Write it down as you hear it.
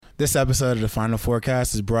This episode of The Final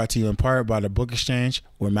Forecast is brought to you in part by the Book Exchange,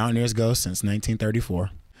 where Mountaineers go since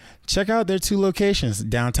 1934. Check out their 2 locations,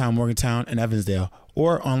 downtown Morgantown and Evansdale,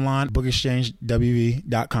 or online at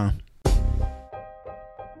bookexchangewe.com.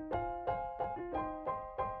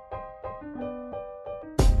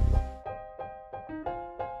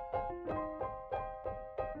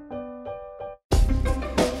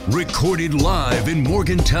 Recorded live in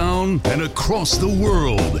Morgantown and across the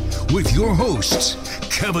world with your hosts,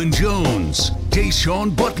 Kevin Jones,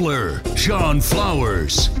 Deshaun Butler, Sean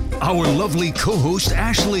Flowers, our lovely co-host,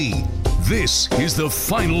 Ashley. This is The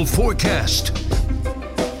Final Forecast.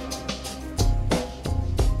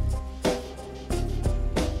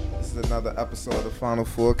 This is another episode of The Final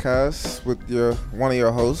Forecast with one of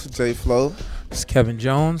your hosts, J Flo. It's Kevin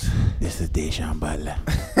Jones. This is Deshaun Butler.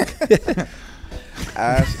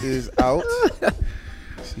 Ash is out.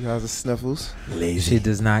 She has the sniffles. She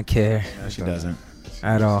does not care No, she doesn't.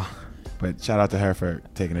 at all. But shout out to her for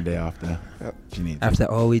taking a day off, though. Yep. She needs After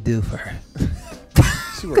all we do for her.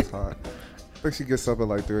 She works hard. I think she gets up at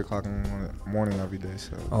like 3 o'clock in the morning every day.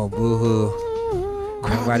 So. Oh, boo-hoo.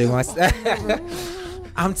 Nobody wants that.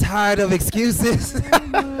 I'm tired of excuses.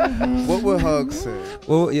 What would Hug say?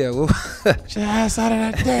 Well, yeah. Well, Get your ass out of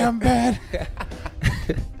that damn bed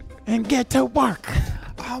and get to work.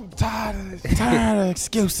 I'm tired of this. Tired of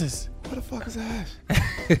excuses. What the fuck is Ash?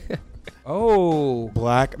 oh.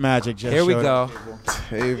 Black Magic just Here we showed go. up.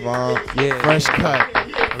 Teyvon. Yeah. Fresh cut.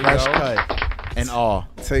 Fresh go. cut. And all.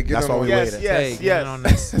 Take it That's on why we the- waited. Hey, get in on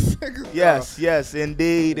this. Yes,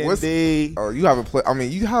 indeed, indeed. Oh, you haven't played. I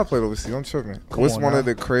mean, you have played overseas. I'm tripping. What's on one now. of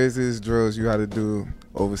the craziest drills you had to do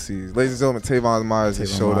overseas? Ladies and gentlemen, Teyvon Myers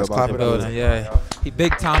just Teyvon showed Myers. up. Clap out it the up. building. Yeah. He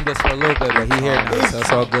big timed us for a little bit, but he here now, so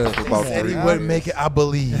it's all good. About Said he 3 wouldn't hours. make it. I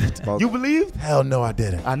believed. About- You believed? Hell no, I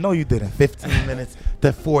didn't. I know you didn't. 15 minutes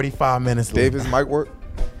to 45 minutes. Dave, later. his mic work?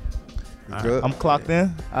 He's good? I'm clocked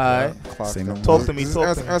in. All right. Clocked Say no in. more. Talk to me, Just talk to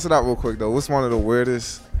answer, me. answer that real quick, though. What's one of the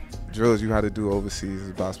weirdest drills you had to do overseas as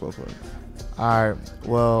a basketball player? All right.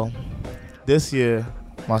 Well, this year,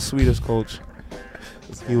 my Swedish coach,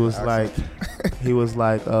 he was like,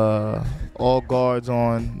 all guards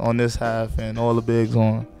on this half and all the bigs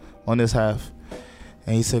on this half,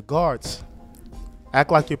 and he said, guards,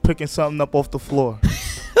 act like you're picking something up off the floor.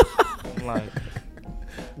 I'm like,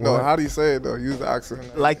 No, what? how do you say it, though? Use the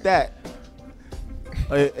accent. Like that.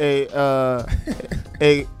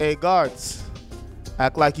 Hey, guards,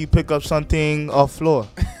 act like you pick up something off floor.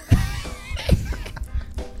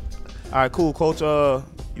 All right, cool, coach.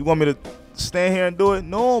 You want me to stand here and do it?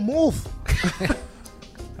 No, move.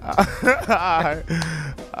 All right.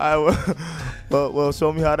 Well,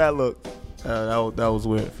 show me how that looked. That was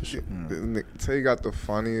weird for sure. Tay got the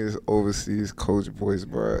funniest overseas coach voice,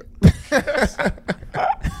 bro.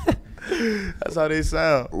 That's how they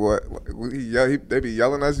sound. What? They be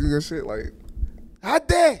yelling at you and shit like,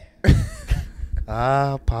 Ade.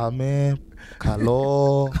 Pame,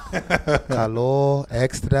 calor,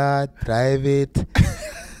 extra, drive it.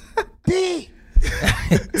 D.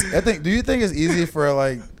 Do you think it's easy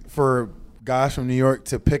for guys from New York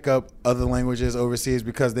to pick up other languages overseas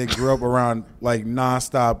because they grew up around like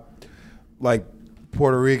nonstop like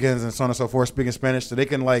Puerto Ricans and so on and so forth speaking Spanish, so they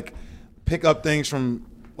can like pick up things from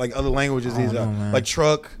like other languages easy? Like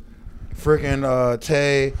Truck, freaking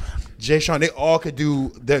Tay, Jay Sean, they all could do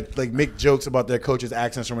that, like make jokes about their coaches'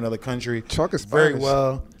 accents from another country. Truck is very Spanish.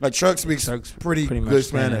 well. Like Truck speaks pretty much good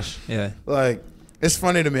Spanish. Yeah. Like it's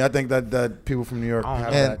funny to me. I think that people from New York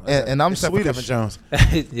have And that. and I'm Except for Swedish. Kevin Jones.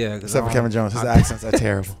 Yeah. 'cause Except for Kevin Jones. His accents are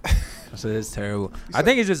terrible. So it's terrible. I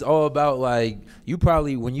think it's just all about like you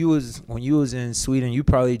probably when you was in Sweden, you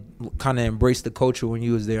probably kind of embraced the culture when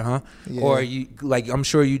you was there, huh? Yeah. Or you like I'm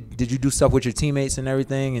sure you do stuff with your teammates and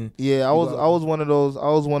everything and Yeah, I was one of those. I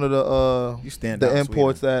was one of the You stand out the in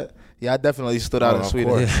imports that. Yeah, I definitely stood out Oh, in of Sweden.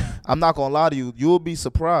 course. Yeah. I'm not gonna lie to you. You will be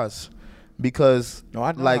surprised because No,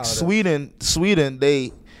 I know like how Sweden,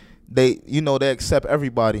 they they accept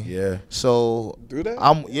everybody. Yeah. So Do they?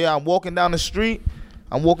 I'm walking down the street.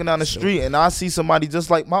 And I see somebody just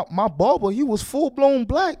like my barber. He was full blown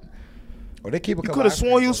black. Or they keep a You couple could have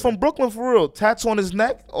sworn he was Africans from Brooklyn for real. Tats on his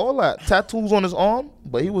neck, all that. Tattoos on his arm,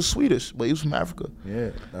 but he was Swedish, but he was from Africa. over there.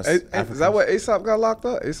 Yeah. That's Is that what ASAP got locked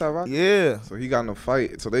up? ASAP Rocky? Yeah. So he got in a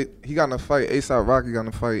fight. He got in a fight. ASAP Rocky got in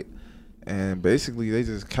a fight. And basically, they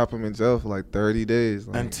just kept him in jail for like 30 days.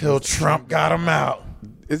 Like, Until Trump got him out.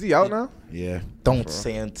 Is he out now? Yeah. Don't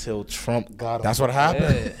say until Trump got him. That's what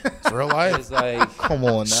happened. Yeah. It's real life. It's like Come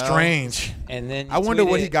on now. Strange. and then I wonder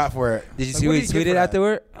what he got for it. Did you Like, see what what did he get for tweeted that?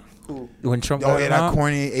 afterward? When Trump Oh, got yeah, him that out?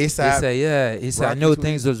 corny He ASAP. said, he said, I Rocky know tweet.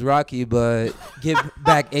 things was rocky, but get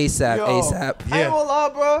back ASAP, ASAP. I ain't gonna lie,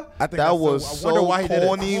 bro. I think that that's was I wonder so why he did it.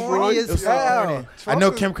 corny, bro. Corny It was so hell. corny. I Trump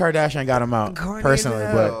know is- Kim Kardashian got him out Corny as personally,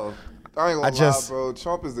 hell. but Yo, I ain't gonna I just- lie, bro.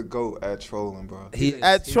 Trump is the GOAT at trolling, bro.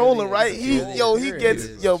 At trolling, right? He really gets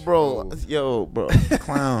is. yo, bro.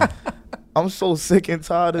 clown. I'm so sick and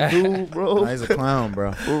tired of dude, bro. Nah, he's a clown,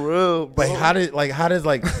 bro. For real. But bro. how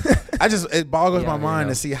does it boggles Yeah, my I mind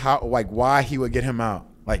know. to see how why he would get him out.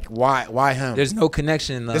 Like why him? There's no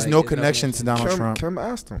connection. There's no connection to Donald Trump. Kim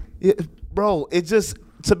asked him. Yeah, bro, it just,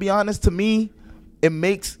 to be honest, to me,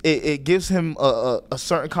 it gives him a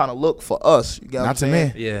certain kind of look for us. You get what I'm Not to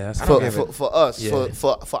saying? me. Yeah, that's For us, Yeah.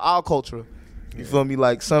 for our culture. You feel me?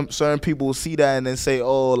 Like some certain people will see that and then say,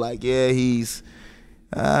 "Oh, like yeah, he's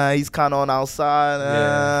kind of on our side."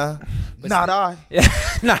 Yeah. Not I.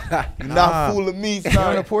 Yeah, You're not fooling me, He on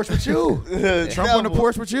son. the porch with you. Trump on the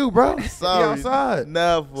porch with you, bro. He Sorry. outside.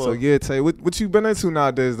 Never. So yeah, Tay, what you been into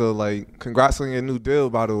nowadays though? Like, congrats on your new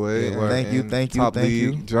deal, by the way. Yeah, We're thank you, in thank you, top thank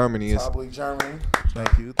league, you. Germany is. Top League Germany.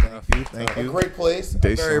 Thank you. A great place. A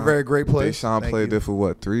Deshaun- very, very great place. Deshaun Thank played you. there for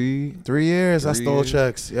what, 3? 3 years. I 3 stole years.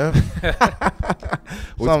 checks. Yep.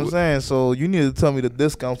 So I'm saying, so you need to tell me the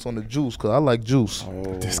discounts on the juice, cause I like juice.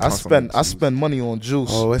 Discounts I on spend the I juice. spend money on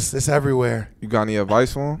juice. Oh, it's everywhere. You got any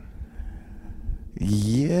advice for him?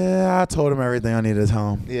 Yeah, I told him everything I needed to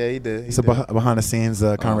tell him. Yeah, he did. It's a behind the scenes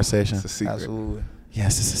conversation. It's a secret. Absolutely.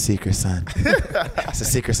 Yes, it's a secret, son. It's a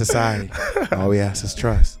secret society. Oh yes, it's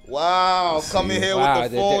trust. Wow, come in here Wow,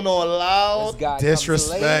 with the phone on loud.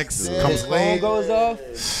 Disrespects Yeah. comes Phone late. goes off.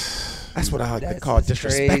 That's what I That's call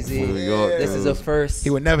disrespectful. crazy. New York, This is a first. He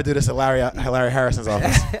would never do this at Larry Harrison's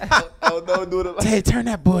office. Oh, don't do it. Hey, turn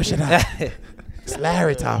that bullshit off. It's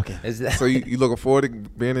Larry talking. Is that? So you looking forward to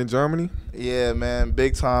being in Germany? Yeah, man,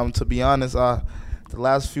 big time. To be honest, the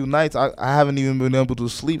last few nights I haven't even been able to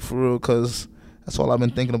sleep for real, cause that's all I've been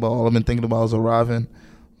thinking about. All I've been thinking about is arriving.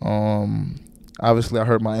 Obviously I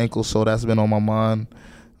hurt my ankle, so that's been on my mind.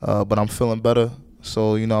 But I'm feeling better,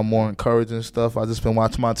 so I'm more encouraged and stuff. I just been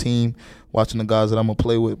watching my team, watching the guys that I'm gonna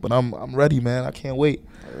play with. But I'm ready, man. I can't wait.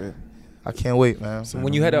 I can't wait, man.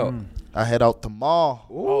 When you head out. I head out tomorrow.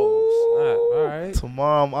 Oh, snap. All right.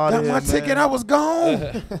 Tomorrow I'm out Got of here, my man. ticket. I was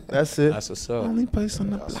gone. That's it. That's what's up. Only place on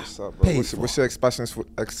the That's block. what's up, bro. Paid What's for. your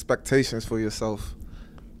expectations for yourself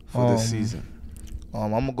for this season?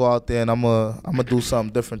 I'm gonna go out there and I'm gonna do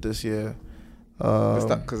something different this year.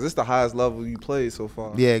 Because it's the highest level you played so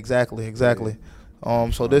far. Yeah, exactly.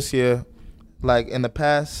 So this year, like in the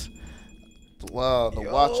past, wow, the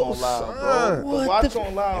watch on loud, son. bro. The watch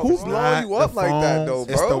on loud. Who's bro. blowing you up the like that, phone, though,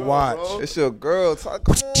 bro? it's the watch. Bro. It's your girl. Come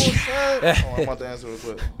on, son. Oh, I'm about to answer real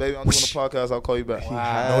quick. Baby, I'm doing a podcast. I'll call you back.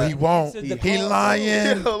 No, he won't. He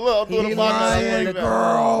lying. Look, I'm doing He a podcast. I'll call lying, you back.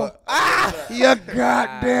 girl. You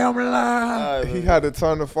goddamn lie. All right, He baby. had to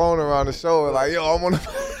turn the phone around the show and like, yo, I'm on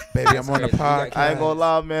the. Baby, I'm on the crazy. You podcast. I ain't gonna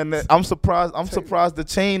lie, man. I'm surprised. The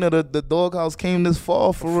chain of the doghouse came this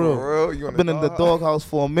fall for real. For real? You on I've been in the doghouse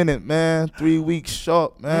for a minute, man. 3 weeks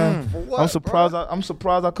sharp, man. what, I'm surprised. bro? I'm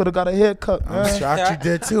surprised I could have got a haircut, man. I'm shocked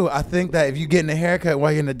you did too. I think that if you getting a haircut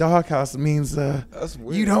while you're in the doghouse, it means That's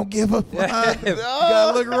weird. you don't give a fuck. You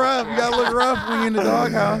gotta look rough. You gotta look rough when you're in the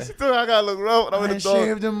doghouse. Still, I gotta look rough when I'm I in the ain't dog.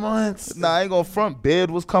 shaved in months. Nah, I ain't gonna front.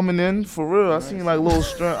 Bed was coming in for real. I seen like little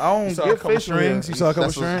string. I don't saw a get couple facial hair. strings? You saw a couple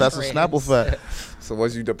That's strings? That's a Snapple fact. So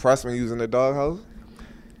was you depressed when you was in the doghouse?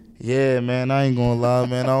 Yeah, man. I ain't gonna lie,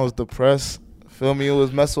 man. I was depressed. Feel me? It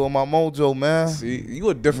was messing with my mojo, man. See, you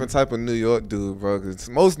a different type of New York dude, bro. Cause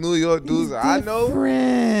most New York dudes I know,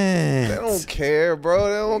 they don't care, bro.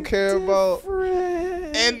 They don't care about.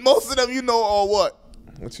 And most of them, are what?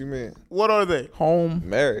 What you mean? What are they? Home.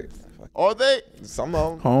 Married? Are they? Some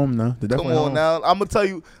of them. Home, no. They're Come definitely on home. now. I'm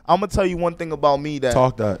gonna tell you one thing about me that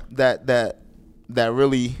Talk that. that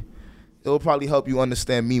really, it'll probably help you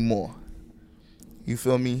understand me more. You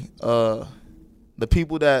feel me? The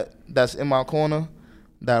people that's in my corner,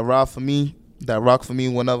 that ride for me, that rock for me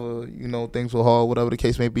whenever, things were hard, whatever the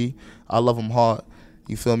case may be, I love them hard.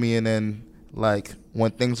 You feel me? And then, like,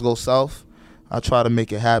 when things go south, I try to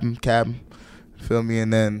make it happen, Captain. Feel me?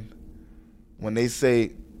 And then when they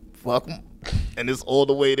say, fuck 'em, and it's all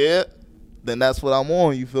the way there, then that's what I'm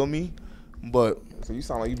on, you feel me? But So you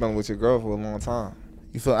sound like you've been with your girl for a long time.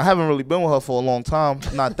 you feel I haven't really been with her for a long time.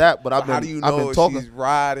 Not that, but I've How do you I've know been if talking. she's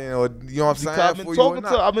riding or you know what I'm saying? I've been for talking you to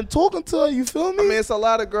or her. not? I've been talking to her. You feel me? I mean, it's a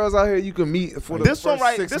lot of girls out here you can meet for the This first one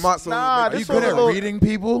right- 6 this- months. nah, Are this you was good a at little- reading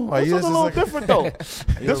people? Like, this was a little different though.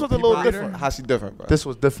 This was a little different. How she different, bro? This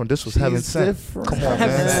was different. This was heaven sent. different. Come on,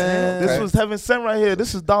 man. This was heaven sent right here.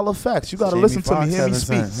 This is dollar facts. You gotta Jamie listen to me. Foxx, Hear me heaven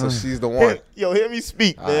speak. sent. So she's the one. Hear me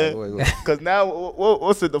speak, All right, man. wait. Cause now,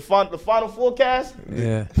 what's it? The final forecast?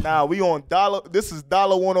 Yeah. Nah, we on dollar. This is dollar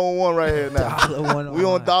dollar 101 right here now. $101. We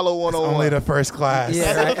on dollar It's 101. only the first class.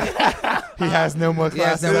 Yeah, right. He has no more He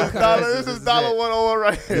has classes. no more classes. This is dollar 101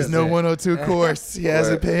 right here. There's no 102 course. He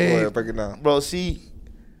hasn't Go ahead, paid. break it down. Bro, see,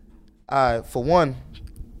 for one,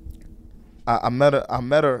 I met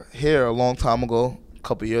her here a long time ago, a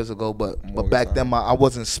couple years ago, but back then I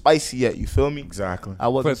wasn't spicy yet. You feel me? Exactly. I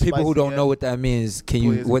wasn't. For people who spicy don't yet. know what that means, can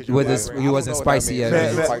you? Please, What could you does elaborate? you I wasn't don't know what that spicy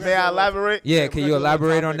means. yet? May I elaborate? Yeah, can you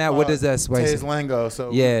elaborate on that? What does that spicy? Tay's lingo. So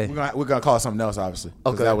Yeah. we're gonna call it something else, obviously.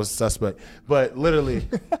 Okay, Okay. that was suspect. But literally,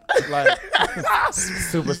 like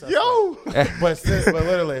super suspect. Yo. But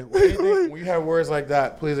literally, when you have words like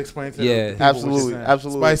that, please explain to Yeah. the people what you're Absolutely, saying.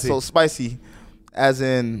 absolutely. Spicy. So spicy, as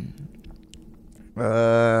in, He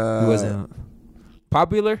wasn't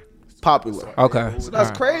popular. popular. Okay, So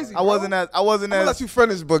that's crazy. I wasn't as. I'm gonna let you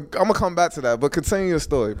finish, but I'm gonna come back to that. But continue your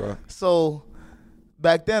story, bro. So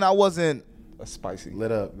back then I wasn't That's spicy.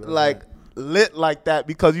 lit up. like lit like that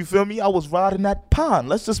because you feel me. I was riding that pond.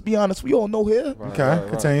 Let's just be honest. We all know here. Okay,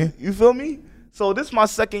 continue. You feel me? So this my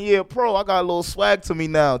second year pro. I got a little swag to me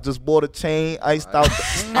now. Just bought a chain, iced it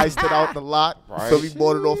out the lot. You feel me?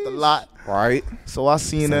 Bought it off the lot. Right. So I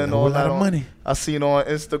seen her and a whole all lot that. of money. I seen her on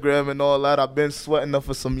Instagram and all that. I've been sweating her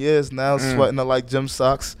for some years now, sweating her like gym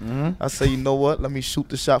socks. I say, you know what? Let me shoot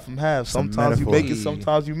the shot from half. Some Sometimes you metaphor. make it,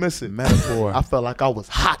 sometimes you miss it. Metaphor. I felt like I was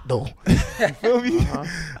hot though. You feel me?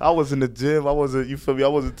 I was in the gym. I wasn't. You feel me? I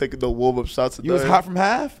wasn't taking no warm up shots. You was hot from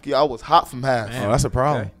half? Yeah, I was hot from half. Oh, that's a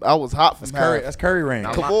problem. I was hot from That's Curry. half. That's Curry range.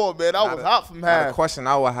 Come on, man. I was hot from Now, the half. question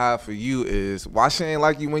I would have for you is, why she ain't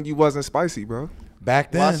like you when you wasn't spicy, bro?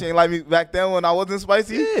 Back Why then. she ain't like me back then when I wasn't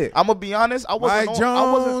spicy? Yeah. I'm gonna be honest. I wasn't. Mike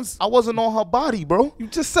Jones. I wasn't on her body, bro. You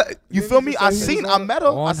just said. You feel me? I met her.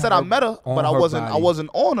 On I said I her- met her, on but I her wasn't. I body. wasn't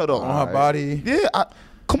on her though. On her body. Yeah.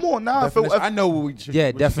 Come on now. Definition. I know what we should. Yeah,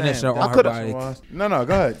 what you're definition saying. of on her Definition body. was- No,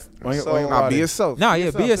 go ahead. On your So- on your Nah, body. be yourself. No,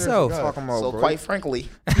 yeah, be yourself. Go ahead. Talking about, So bro. quite frankly,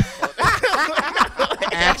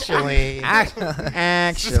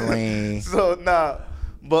 Actually. so nah,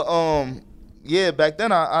 but yeah. Back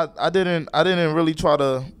then I didn't really try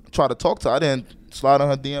to talk to her. I didn't slide on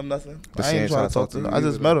her DM nothing. But I she ain't ain't try to talk to you her. I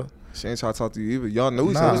just either, met her. She ain't trying to talk to you either. Y'all knew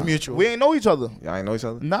each Nah. other. It was mutual. We ain't know each other. Y'all ain't know each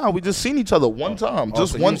other. Nah, we just seen each other one time. Oh,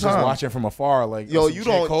 Just so you one was time. Just watching from afar, like Yo, some you J.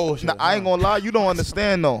 don't. Cole shit, Nah, I ain't huh? gonna lie, you don't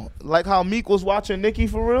understand though. Like how Meek was watching Nicki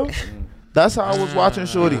for real. That's how I was watching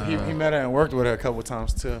Shorty. He met her and worked with her a couple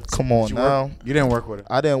times too. Come on Did you now. work? You didn't work with her.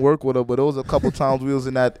 I didn't work with her, but it was a couple times we was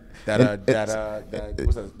in that. What's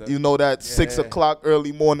that? You know that 6 o'clock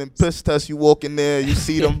early morning piss test. You walk in there, you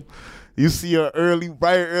see them. You see her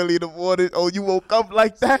bright early in the morning. Oh, you woke up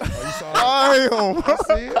like that? Damn.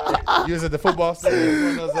 See it? You was at the football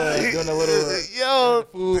stadium doing a little Yo,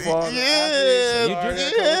 food for all the yeah,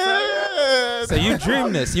 athletes. yeah. So you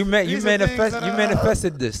dreamed this. You These are things that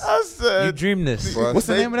manifested this. I said, You dreamed this. Bro, What's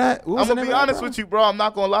the name of that? What was I'm the gonna name be of that, honest bro? with you, bro. I'm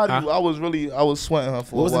not gonna lie to you. Huh? I was sweating her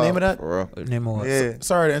for What was a the while. name of that? For real. Name of what? Yeah.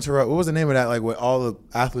 Sorry to interrupt. What was the name of that? Like when all the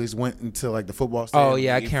athletes went into like the football stadium. Oh,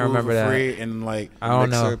 yeah, I eat can't food remember for that. free and like I don't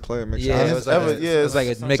know. Player mixer. Yeah, it was like Ever- a, yeah, it was like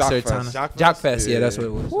a some mixer Jock ton. Fest. Jock Fest? Jock Fest, yeah, Yeah. that's what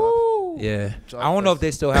it was. Yeah, I don't know if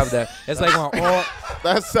they still have that. It's like when all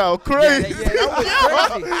That sound yeah, crazy. that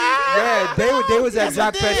was crazy. Yeah, they was at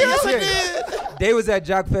Jock Fest each year. They was at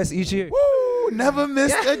Jock Fest each year. Woo, never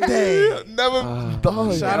missed a day. Never.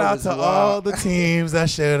 dog. Shout out to all the teams that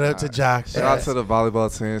showed up to Jock Shout out Fest. to the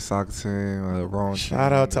volleyball team, soccer team, wrong team.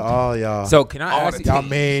 Shout out to all y'all. So can I ask y'all you?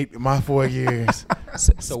 made my 4 years.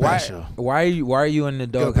 So why special. why are you in the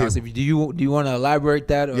doghouse? If you do you want to elaborate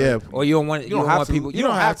that? Or, Yeah. Or you don't want don't have to. people. You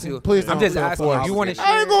don't have to. Please I'm don't just feel asking. forced. If you want to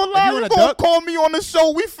I ain't gonna lie. If you You wanna gonna duck- call me on the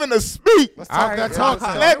show? We finna speak. Let's All talk right, that yeah, talk.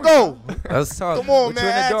 let's Let go. Let's talk. Come on, what man, You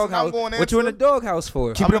in the ask and I'm doghouse? gonna What you in the answer. doghouse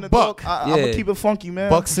for? Keep it a buck. I'm Yeah. gonna keep it funky, man.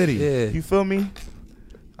 Buck City. Yeah. You feel me?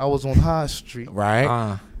 I was on High Street.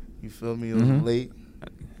 Right? You feel me? It was late.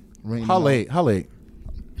 Rainy How out. late? How late?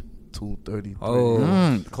 2:30.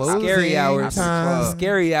 Oh, Closing scary hours. time.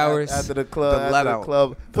 Scary hours. After the club. The after let the out.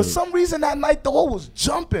 club. For some reason that night though, I was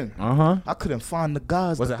jumping. Uh-huh. I couldn't find the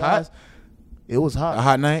guys. Was The it hot? guys- It was hot. A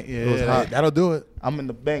hot night? Yeah, was hot. that'll do it. I'm in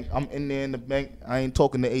the bank. I'm in there in the bank. I ain't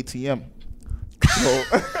talking to ATM. So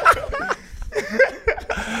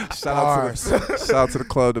Shout out to the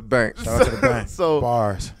club, the bank. Shout out to the bank. So-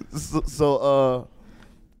 Bars.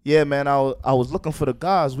 yeah, man, I was looking for the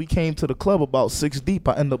guys. We came to the club about 6 deep.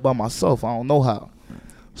 I ended up by myself. I don't know how.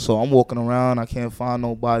 So I'm walking around. I can't find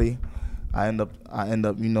nobody. I end up,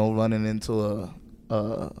 running into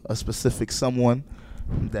a specific someone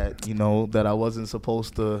that that I wasn't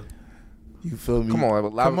supposed to You feel me? Come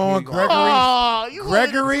on, Come on, Gregory. Oh, you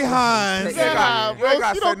Gregory Hines. Nah, bro. I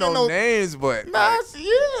got You say don't get no names, but Nah,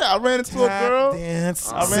 I ran into a girl.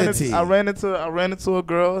 Dance I ran into a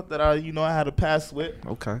girl that I had a past with,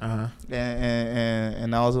 okay.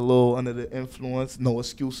 and I was a little under the influence. No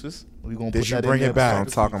excuses. We gonna Did put you that bring in it there. back? I'm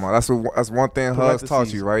talking about. That's one thing Huz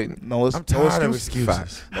taught you, right? No, I'm tired of excuses.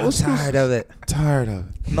 Facts. I'm tired of it. Tired of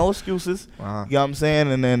it. No excuses. Uh-huh. You know what I'm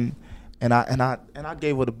saying? And I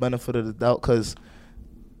gave her the benefit of the doubt because,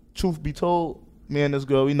 truth be told, me and this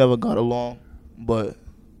girl, we never got along. But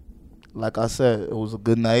like I said, it was a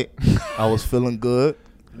good night. I was feeling good.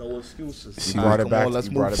 No excuses. She brought it back. Let's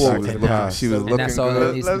You move brought it forward. back to the past. She was And looking that's all that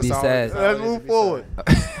good. needs to be said. Let's move forward.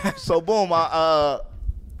 So boom,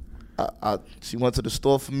 she went to the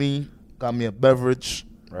store for me, got me a beverage,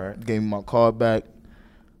 Right. gave me my card back,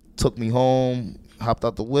 took me home, hopped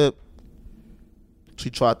out the whip. She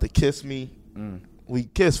tried to kiss me. We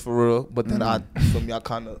kissed for real, but then I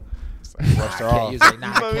kind of Brushed her off.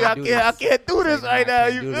 I can't do this right now.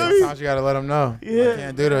 You feel me? Sometimes you gotta let them know. Yeah. I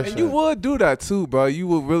can't do that And shit. you would do that too, bro. You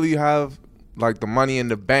would really have like the money in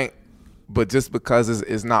the bank, but just because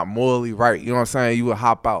it's not morally right, you know what I'm saying? You would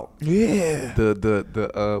hop out. Yeah.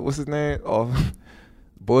 The what's his name? Oh,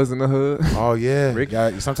 Boys in the Hood. Oh yeah. Rick?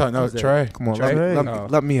 Sometimes no, Who's that? Trey. Come on, Trey.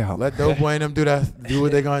 let me out. Let Doughboy and them do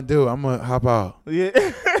what they gonna do. I'm gonna hop out. Yeah.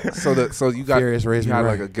 So you got Furious raised you me had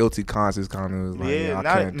right. like a guilty conscience kind of like, Yeah, I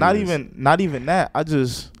can't do not this. not even that. I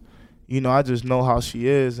just know how she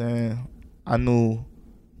is, and I knew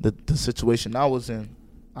the situation I was in.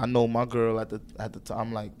 I know my girl at the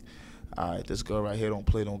time. Like, all right, this girl right here don't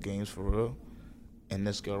play no games for real, and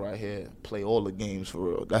this girl right here play all the games for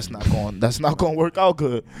real. That's not going work out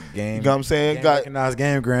good. Game. You know what I'm saying? Game Got recognized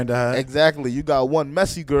game, granddad. exactly. You got one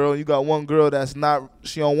messy girl. You got one girl that's not.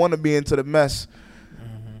 She don't want to be into the mess.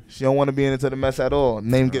 She don't want to be into the mess at all.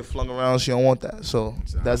 Name get flung around. She don't want that. So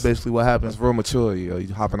that's basically what happens. That's real mature, yo.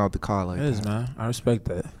 You hopping out the car like It is, that. man. I respect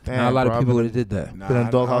that. Damn, Not a lot bro, of I've people been- would have did that. Nah, Been in I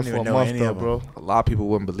the don't doghouse even for a know month any though, of them. bro. A lot of people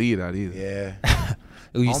wouldn't believe that either. Yeah.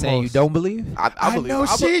 You saying you Almost. don't believe? I believe. know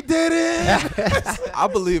she did it. I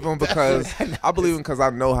believe him because I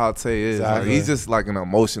know how Tay is. Like, Exactly. he's just like an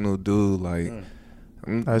emotional dude. Like,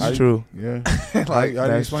 That's true. Yeah. like, How do you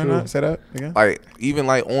that's explain true. that? Say that again. like even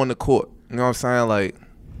like on the court. You know what I'm saying? Like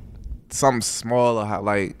something smaller.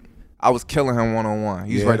 Like I was killing him 1-on-1.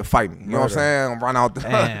 He was Yeah. ready to fight me. You know what I'm Murder. saying? Run out the.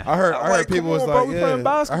 Damn. I heard like, people come was on, bro, like, we playing yeah. I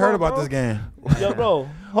basketball, heard about bro. this game. Yo, bro,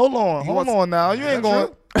 hold on now. You ain't going.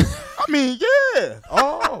 I mean, yeah.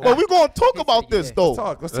 Oh. But we gonna talk about this though.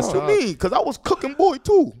 Let's What talk. you mean? Cause I was cooking boy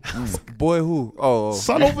too. Boy, who? Oh,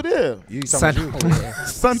 Son over there. You Son, talking to you.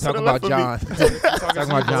 Son to talking the about left John. of me. Talking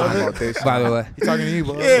about John. By the way, He talking to you,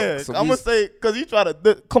 bro. Yeah, So I'm we- gonna say because he tried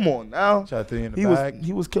to. Come on now. Try to throw you in the bag.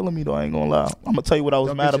 He was killing me though. I ain't gonna lie. I'm gonna tell you what I was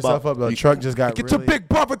Don't mad beat yourself about. up, though. Truck just got get really, your big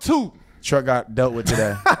brother too. Truck got dealt with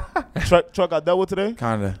today. Truck got dealt with today.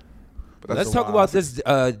 Kinda. But let's that's talk about this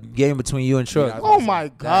game between you and Truck. Yeah, Oh my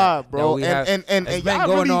God, that bro. we have- And It's been y'all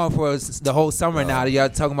going really, on for the whole summer now. That y'all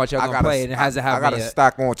talking about y'all gonna play, and it hasn't I got happened a yet.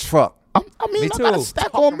 stack on truck. I Me got a too.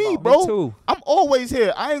 stack on me, bro. Me too. I'm always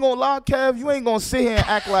here. I ain't gonna lie, Kev. You ain't gonna sit here and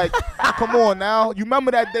act like, come on now. You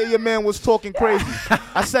remember that day your man was talking crazy?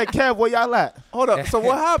 I said, Kev, where y'all at? Hold up. So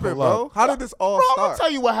what happened, bro? How did this all Bro, I'm gonna start?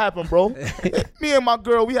 tell you what happened, bro. Me and my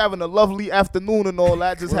girl, we having a lovely afternoon and all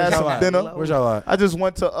that. Just had Where's some y'all at? dinner. Where's y'all at? I just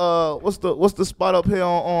went to what's the spot up here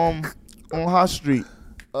on High Street?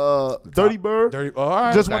 Dirty Bird. Dirty. Oh, all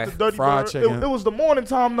right. Just Okay. went to Dirty Fried Bird. chicken. It was the morning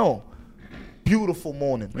time, though. Beautiful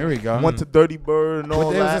morning. There we go. Went to Dirty Bird and all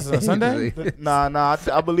What day that. was this? A Sunday? Nah.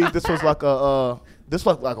 I believe this was like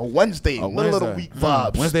a Wednesday, A middle of the Wednesday. week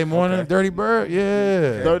vibes. Wednesday morning, Dirty Bird.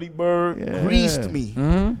 Yeah. Dirty Bird Yeah. greased me.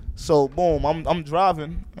 Mm-hmm. So boom, I'm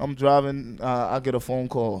driving. I get a phone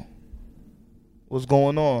call. What's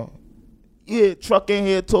going on? Yeah, truck in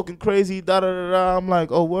here talking crazy. Da da da da. I'm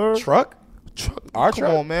like, oh word. Truck? Our Come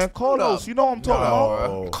truck? on, man. Carlos, you know what I'm talking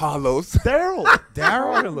about. Carlos. Daryl.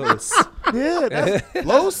 Daryl? Yeah, that's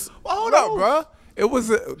Los? Hold up, bro.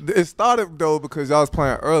 It started though because y'all was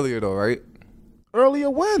playing earlier though, right? earlier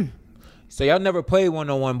when? So y'all never played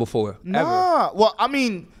 1-on-1 before? Ever? Nah. Well, I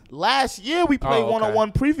mean, last year we played Oh, okay.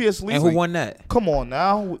 one-on-one previously. And who won that? Come on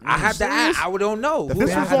now. I have to serious? ask. I don't know. This Who-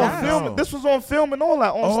 was I had to on ask. film. This was on film and all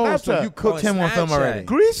that on Oh, Snapchat. so you cooked On him on film Snapchat. already.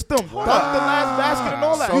 Greased him. Dunked the last basket and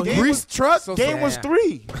all that. So Game he- was, truck? game was Damn.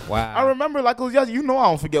 3. Wow. I remember like it was yesterday. You know I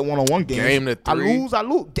don't forget one-on-one games. Game to 3. I lose.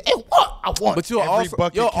 Damn, what? I won. But you'll Every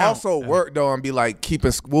bucket you'll count. also work though and be like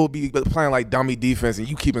we'll be playing like dummy defense and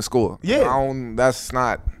you keeping score. Yeah. That's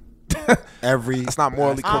not Every that's not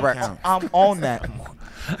morally correct. I'm on that.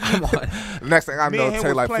 I'm on. Next thing I Me know, and him take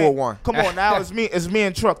was like playing. 4-1. Come on, now it's me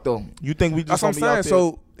and Truck though. You think we just That's what I'm gonna be out saying.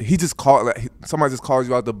 there? So he just called. Like, somebody just calls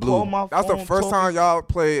you out the blue. Call my That's the phone, first time y'all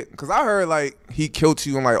played. Cause I heard like he killed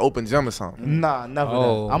you in like open gym or something. Nah, never.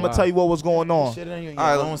 Oh, I'm gonna wow. tell you what was going on. Shit on your All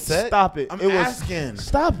right, own set. Stop it. I'm It was asking.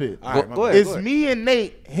 Stop it. All right, my Go bad. ahead. It's me and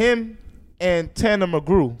Nate, him and Tanner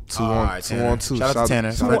McGrew. Two All on right, two Tanner. on two. Shout out to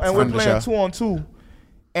Tanner. Two, Friend and we're of the playing show. 2-on-2.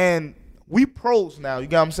 And we pros now, you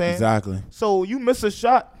get what I'm saying? Exactly. So you miss a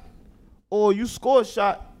shot or you score a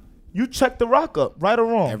shot, you check the rock up, right or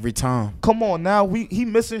wrong. Every time. Come on now, he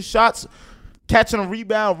missing shots, catching a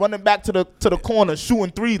rebound, running back to the corner,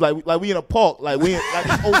 shooting threes like we in a park, like we in like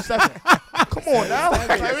it's 07. Come on now.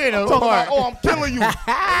 Like, we in a talking park. about, oh, I'm killing you.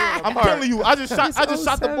 I'm killing you. I just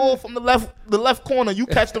shot the ball from the left corner. You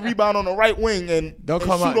catch the rebound on the right wing and Don't and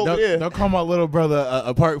call shoot my over there. don't call my little brother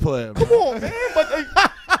a park player. Come on, man. But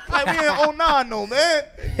like we in 09 though, man.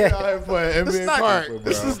 This NBA not, park.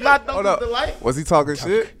 this is not Hold Duncan up. Delight. Was he talking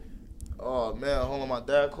shit? Oh man, hold on, my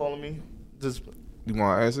dad calling me. Just You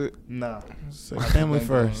want to answer it? nah. Family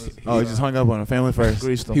first. Oh, he just hung up on him. Family first.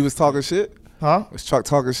 Greased him. He was talking shit. Huh? Was Chuck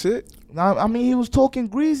talking shit? Nah, I mean, he was talking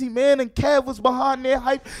greasy, man, and Kev was behind there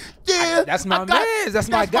hype. Yeah, That's my I got- man. That's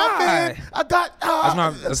my guy. man. I got.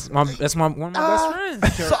 That's my one of my best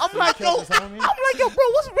friends. So I'm like, yo, bro,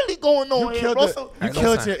 what's really going on here, bro? So,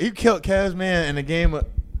 You killed Kev's man in the game. yo,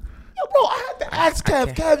 bro, I had to ask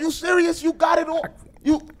Kev. Kev, you serious? You got it on?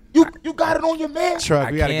 You got it on your man?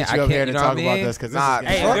 Truck, we gotta get you up here to you know what talk I about mean? this because Nah, this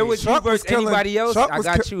Hey, is if getting it was you Chuck was versus killing- anybody else, Chuck I was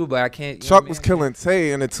got ki- you, but I can't. You know Chuck what was I mean? killing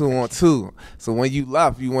Tay in the 2-on-2. So when you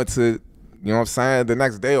left, you went to, you know what I'm saying, the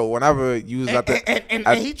next day or whenever you was at the. And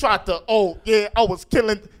he tried to, I was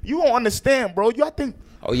killing. You don't understand, bro. I think.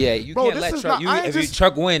 Oh yeah, you Bro, can't this let is Truck. not- I ain't If you just-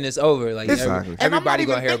 Truck win, it's over. Like This, Exactly. and I'm not everybody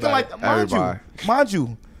even gonna hear thinking about like it. that. Everybody. Mind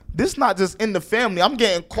you, this not just in the family. I'm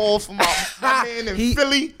getting calls from my man in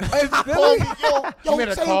Philly. Call me, yo, made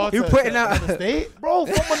a Tay, call You to- putting out. the state. bro,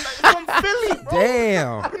 from Philly, bro.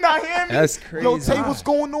 Damn. You not hearing me? That's Yo, crazy. Tay, what's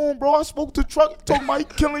going on, bro? I spoke to Truck, talking about he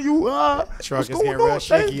killing you. Truck what's is going getting real on,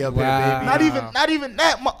 shaky Tay? up there, Wow. baby. Not even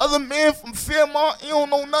that. My other man from Fairmont, he don't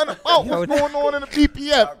know nothing about what's going on in the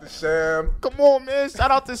PPF. Sham. Come on, man.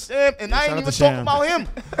 Shout out to Sam. And I shout ain't out even to talking Sam. about him.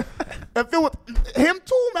 If it was him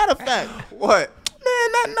too, matter of fact. What?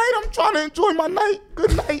 Man, that night I'm trying to enjoy my night.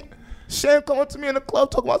 Good night. Sam coming to me in the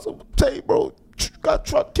club talking about some Tay, bro. Got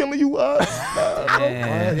Truck killing you up.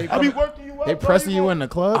 Man. I be working you up. They bro. pressing you in the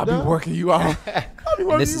club. I'll be dog? working you out. I be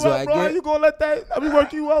working This you is what out, I bro. How get? you gonna let that? I be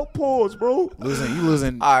working you out. Pause, bro. You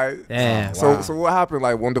losing. All right. Damn. So what happened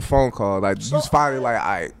like when the phone call? Like you was finally like, all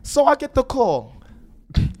right. So I get the call.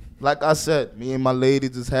 Like I said, me and my lady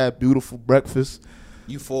just had beautiful breakfast.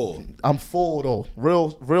 You full. I'm full though.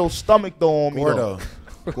 Real stomach though on me though.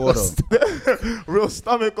 Gordo. Real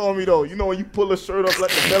stomach on me though. You know when you pull a shirt up,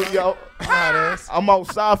 let the belly out. I'm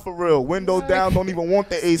outside for real. Window down. Don't even want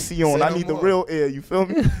the AC on. Say I no need the more. real air. You feel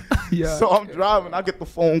me? So I'm driving. I get the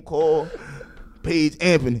phone call. Paige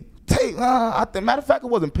Anthony. Tay. Matter of fact, it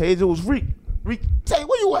wasn't Paige. It was Reek. Reek. Tay,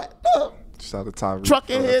 where you at? Shout out to Tyree. Truck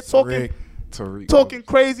in here talking. Rick. Tariq. Talking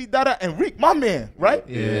crazy, and Reek, my man, right?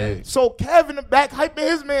 Yeah. So Kev in the back hyping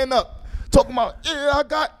his man up, talking about, yeah, I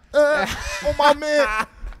got on my man.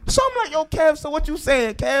 So I'm like, yo, Kev, so what you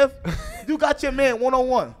saying, Kev? You got your man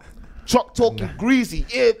 1-on-1. Truck talking greasy,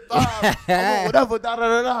 yeah, whatever,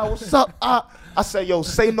 da. What's up? I said, yo,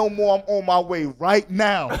 say no more. I'm on my way right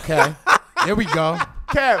now. Okay. Here we go.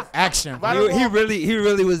 Kev, Action. Right He along.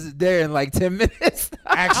 really was there in like 10 minutes.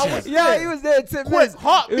 Action. Yeah, he was there in 10 quick, minutes.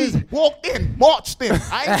 heartbeat, walked in, marched in.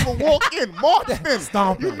 I ain't even walk in, marched in.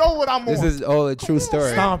 Stomping. You know what I'm This on. is all a true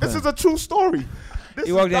story. Stomping. This is a true story. This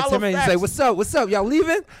He walked is in 10 dollar minutes. He's facts. like, "What's up? Y'all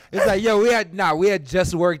leaving?" It's like, "Yo, we had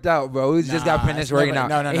just worked out, bro. We just got Nah, finished it's working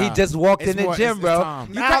never- out." no, And he no. just walked It's in the more- gym, it's bro. time.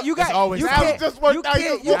 You Now- got, you it's got, always you time. can't, Just worked you out,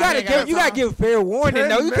 can't, you you gotta ain't got give, you gotta time. give fair warning.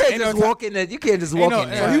 though. You can't just walk in there. You can't just walk in no,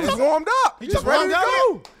 there. He was warmed up. He He just was ready to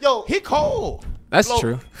warmed go. up. Yo, He cold. That's Flo-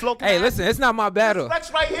 true. Flo, can Hey, I- listen, it's not my battle. Flex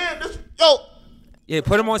right here. Yo. Yeah,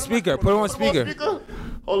 put him on speaker. Put him on speaker.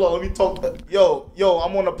 Hold on, let me talk. Yo,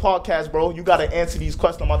 I'm on the podcast, bro. You gotta answer these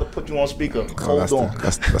questions. I'm about to put you on speaker. Oh, Hold that's on.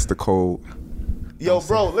 that's the code. Yo,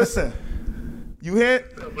 bro, listen. You hear?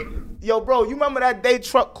 Yo, bro, you remember that day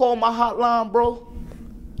Truck called my hotline, bro?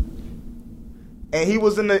 And he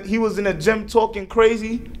was in the gym talking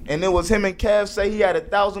crazy, and it was him and Kev say he had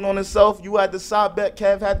 1,000 on himself. You had the side bet,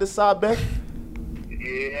 Kev had the side bet.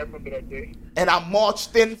 Yeah, I remember that day. And I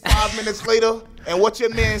marched in 5 minutes later, and what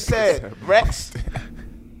your man said, Rex?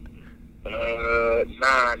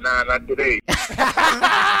 Nah, not today.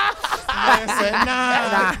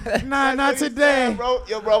 said, nah, not today. Bro.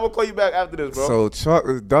 Yo, bro, I'm gonna call you back after this, bro. So Chuck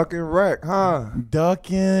is ducking wreck, huh?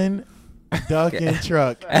 Ducking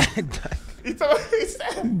truck. He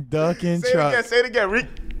said, Ducking truck. Say it again, Rick.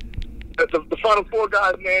 The Final Four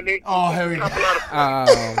guys, man. Oh, here we go.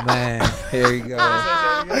 Oh man, here you go.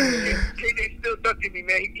 KJ still ducking me,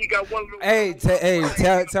 man. He got one little. Hey,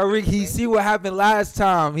 tell Rick he see what happened last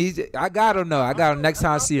time. I got him though. I got him next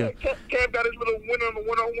time I see him. Cam got his little win on the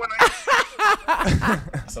one-on-one.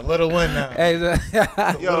 It's a little win now. Hey,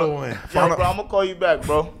 Little win. Yo, bro, I'm gonna call you back,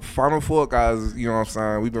 bro. Final Four guys, you know what I'm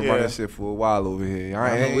saying? We've been running shit for a while over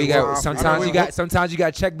here. we got sometimes you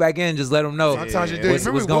got check back in. Just let them know. Sometimes you do. What's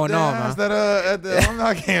going on, man? That at the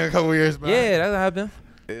alumni game a couple years back. Yeah, that happened.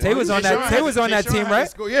 Tay was on that team, right?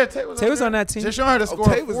 Yeah, Tay was on that team. Jay Sean had to score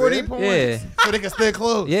Tay was 40 there. points Yeah. so they can stay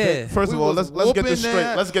close. Yeah. First of all, let's get this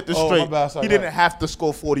straight. Let's get this Oh, my straight. bad, sorry, He didn't have to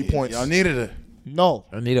score 40 points. Y'all needed it. No.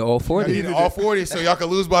 I needed all Y'all 40. needed all 40 so y'all could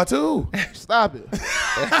lose by 2. Stop it.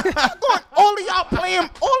 all of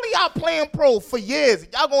y'all playing pro for years.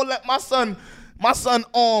 Y'all gonna let my son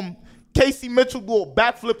Casey Mitchell do a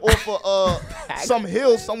backflip off of some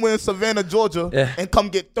hill somewhere in Savannah, Georgia, and come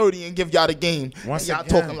get 30 and give y'all the game. Once and y'all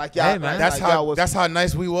again. talking like y'all. Hey, man. That's how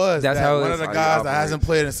nice we was. That's that how one it's of the how guys you that hasn't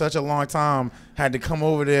played in such a long time had to come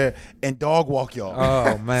over there and dog walk y'all.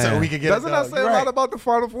 Oh man. So we could get Doesn't a that dog. say a lot about the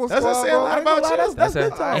Final Four squad? Doesn't say a lot about you. That's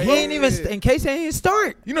it. And he ain't even in case he ain't even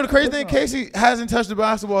start. You know the crazy thing? Casey hasn't touched the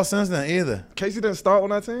basketball since then either. Casey didn't start on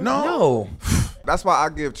that team? No. That's why I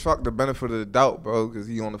give Chuck the benefit of the doubt, bro, because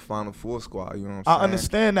he on the Final Four squad. You know what I'm saying? I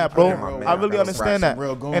understand that, bro. Yeah, my man. I really That was understand that.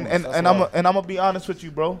 real goons. And That's I'm gonna be honest with you,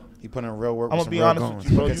 bro. He put in real work. I'm with gonna be some honest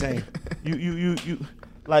real with you, bro. goons. You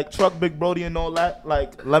like Truck Big Brody and all that.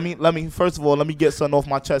 Like, let me first of all, let me get something off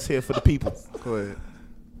my chest here for the people. Go ahead.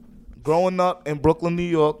 Growing up in Brooklyn, New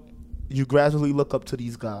York, you gradually look up to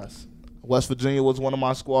these guys. West Virginia was one of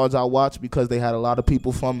my squads I watched because they had a lot of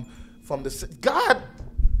people from the city. God,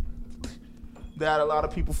 they had a lot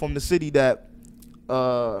of people from the city that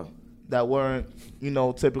weren't,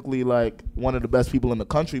 typically like one of the best people in the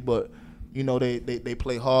country, but they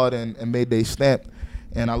play hard and made their stamp.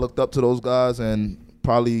 And I looked up to those guys, and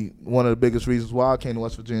probably one of the biggest reasons why I came to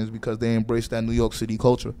West Virginia is because they embraced that New York City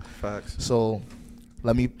culture. Facts. So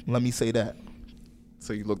let me say that.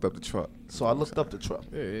 So you looked up the Truck. So I looked up to Truck.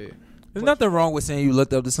 Yeah. There's nothing wrong with saying you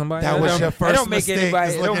looked up to somebody. That was your first It don't make mistake, anybody.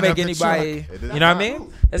 is It don't looking make up the anybody. truck. You know what I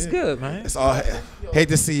mean? That's good, man. It's all hate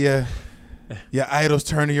to see your idols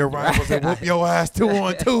turn to your rivals and whoop your ass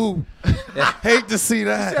 2-on-2. Hate to see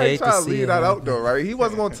that. He Hate to trying to see leave it, that man. out, though, right? He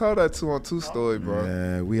wasn't going to tell that 2-on-2 story, bro.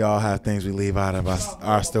 Yeah, we all have things we leave out of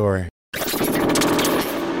our story.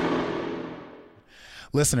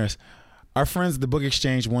 Listeners, our friends at the Book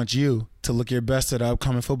Exchange want you to look your best at the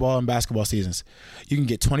upcoming football and basketball seasons. You can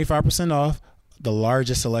get 25% off the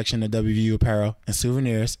largest selection of WVU apparel and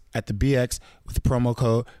souvenirs at the BX with promo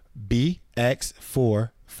code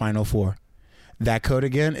BX4Final4. That code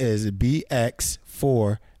again is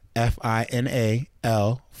BX4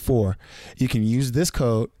 FINAL4. You can use this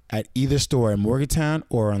code at either store in Morgantown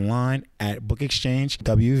or online at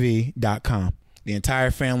bookexchangewv.com. The entire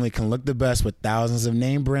family can look the best with thousands of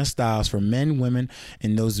name brand styles for men, women,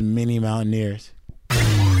 and those mini mountaineers.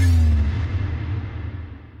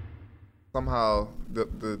 Somehow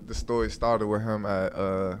the story started with him at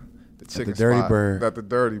the chicken Dirty spot, Bird. At the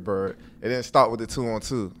Dirty Bird. It didn't start with the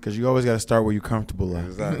 2-on-2. Because you always got to start where you're comfortable at.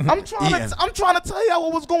 Exactly. I'm trying to tell y'all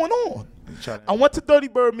what was going on. I went to Dirty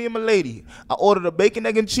Bird, me and my lady. I ordered a bacon,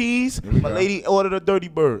 egg, and cheese. My lady ordered a Dirty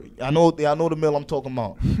Bird. I know the meal I'm talking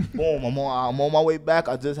about. Boom, I'm on my way back.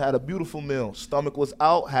 I just had a beautiful meal. Stomach was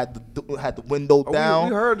out, had the window down.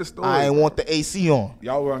 We heard the story. I ain't want the AC on.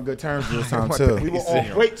 Y'all were on good terms this time, too. We were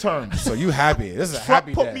on great terms. So you happy. This is a Truck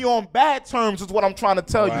happy put day. me on bad terms is what I'm trying to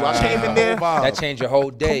tell you. I came in there. That changed your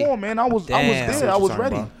whole day. Come on, man. I was Damn. there. I was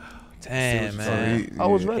ready. Damn, man. I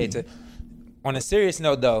was ready. On a serious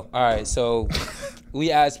note, though, all right, so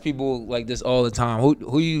we ask people like this all the time.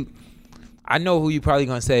 Who you? I know who you probably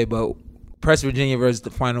gonna say, but Press Virginia versus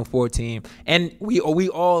the Final Four team, and we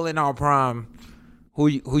all in our prime. Who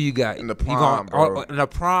you got? In the prime, bro. In the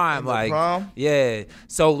prime, like prime? yeah.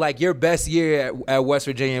 So like your best year at West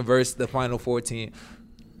Virginia versus the Final Four team.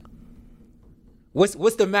 What's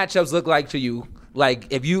the matchups look like to you? Like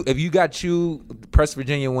if you got you Press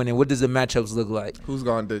Virginia winning, what does the matchups look like? Who's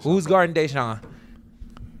guarding Deshaun? Who's guarding Deshaun?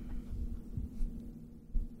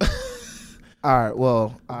 All right.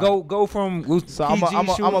 Well, Go from So PG I'm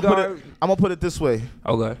gonna put it this way.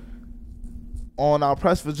 Okay. On our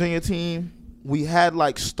Press Virginia team, we had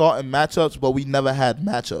like starting matchups, but we never had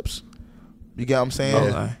matchups. You get what I'm saying?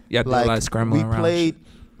 Okay. You have to do a lot of scrambling we around. played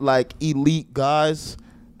like elite guys.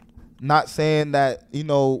 Not saying that, you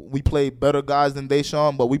know, we played better guys than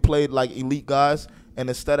Deshaun, but we played like elite guys. And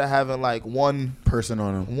instead of having like one person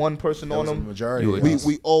on him, majority,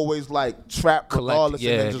 we always like trapped regardless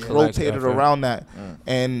and then just rotated around that.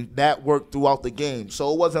 And that worked throughout the game.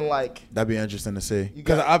 So it wasn't like. That'd be interesting to see.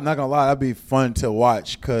 Because I'm not going to lie, that'd be fun to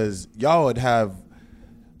watch because y'all would have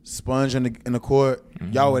Sponge in the court.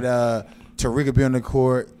 Mm-hmm. Y'all would Tariq be on the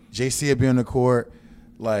court. JC would be on the court.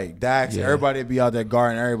 Like Dax, everybody would be out there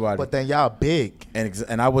guarding everybody. But then y'all big.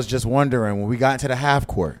 And I was just wondering when we got into the half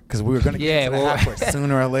court, because we were going to get into the half court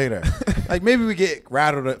sooner or later. Like maybe we get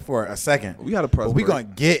rattled for a second. We got a press. But we're going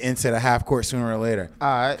to get into the half court sooner or later. All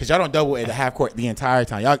right. Because y'all don't double at the half court the entire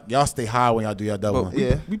time. Y'all stay high when y'all do y'all double.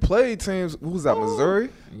 We played teams. Who was that? Missouri?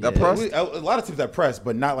 That press? A lot of teams that press,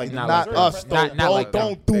 but not like not us. Not like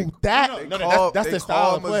don't do that. No, that's the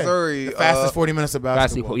style of play. Missouri the fastest 40 minutes of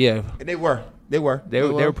basketball. Yeah. And they were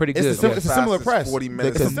pretty good. It's a similar press. 40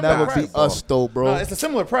 minutes. They can never be us though, bro. No, it's a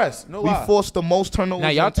similar press. No lie. We forced the most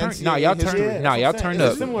turnovers. Y'all turned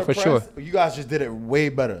up for sure. You guys just did it way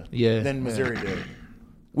better than Missouri did.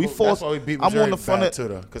 We forced. That's why we beat I'm Missouri on the front of too,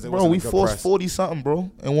 because bro. We forced 40 something, bro,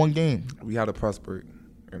 in one game. We had a press break,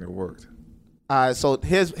 and it worked. All right, so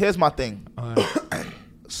here's my thing.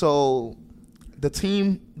 So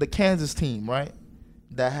the Kansas team, right,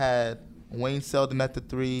 that had Wayne Selden at the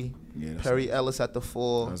 3, Perry Ellis at the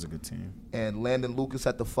 4. That was a good team. And Landon Lucas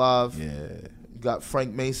at the 5. Yeah. You got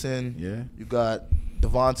Frank Mason. Yeah. You got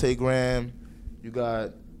Devontae Graham. You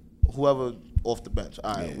got whoever off the bench.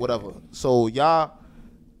 All right, whatever. So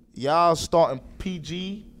y'all starting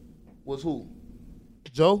PG was who?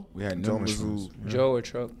 Joe? We had Joe Joe or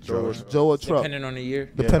Truck. Joe or Truck. Depending on the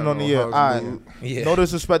year. Depending on the year. All right. Yeah. No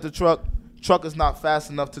disrespect to Truck. Truck is not fast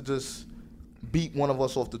enough to just beat one of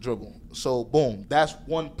us off the dribble. So, boom. That's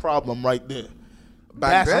one problem right there.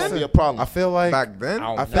 Back That's then? be a problem. I feel like Back then?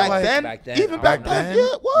 I feel like back then. Even back then?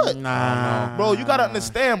 Yeah, what? Nah. Bro, you got to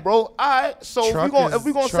understand, bro. All right. So, if we're going to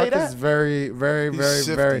say Truck is that. very, very, very,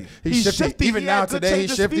 shifty. very. He's shifty. Even now, today,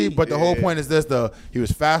 he's shifty. But the whole point is this, though. He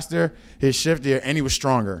was faster, he's shiftier, and he was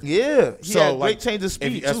stronger. Yeah. He had like, great change of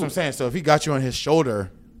speed, that's what I'm saying. So, if he got you on his shoulder,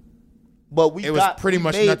 but it was pretty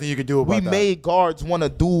much nothing you could do about that. We made guards want to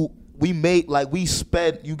do. We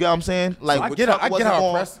sped. You get what I'm saying? Like I get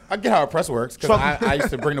how a press works because I used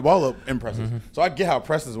to bring the ball up in presses, so I get how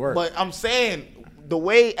presses work. But I'm saying the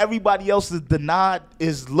way everybody else is denied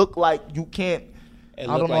is look like you can't. I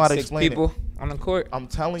don't know how to explain people it. On the court. I'm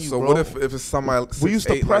telling you, so bro. what if it's somebody? We used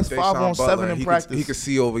to 6'8" press like 5-on-7 Butler, in he practice. He could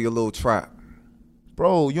see over your little trap.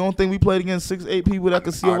 Bro, you don't think we played against 6'8" people that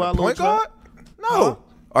could see over our little point guard? trap? No.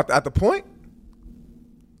 At the point?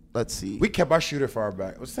 Let's see. We kept our shooter far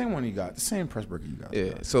back. The same one you got. The same press breaker you got.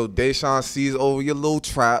 Yeah. So Deshaun sees over your little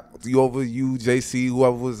trap. Over you, JC,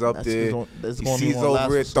 whoever was up there. He sees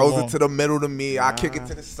over it, throws it to the middle to me. I kick it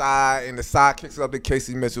to the side, and the side kicks it up to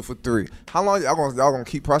Casey Mitchell for 3. How long y'all gonna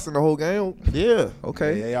keep pressing the whole game? Yeah.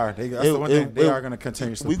 Okay. Yeah, they are. That's the one thing. They are gonna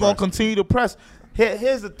continue. We're gonna continue to press.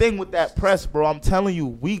 Here's the thing with that press, bro. I'm telling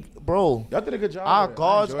you, y'all did a good job. Our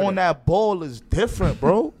guards on that ball is different,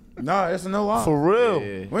 bro. No, it's no lie. For real. Yeah.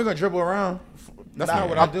 We ain't gonna dribble around. That's not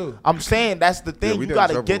what I do. I'm saying that's the thing. You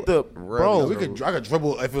gotta get the bro. I could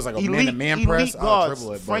dribble if it was like a man-to-man press. I'll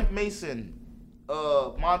dribble it. Frank Mason,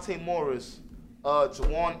 Monte Morris,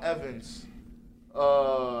 Jawan Evans,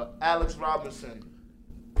 Alex Robinson.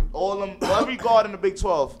 All them, every guard in the Big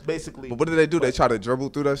 12, basically. But what did they do? They try to dribble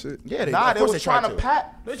through that shit? Yeah, they was trying to pass.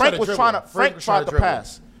 Frank tried to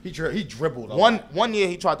pass. He dribbled. One year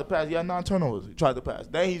he tried to pass. He had 9 turnovers. He tried to pass.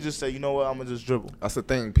 Then he just said, you know what, I'm gonna just dribble. That's the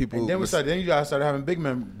thing. People. And then you guys started having big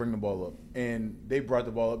men bring the ball up, and they brought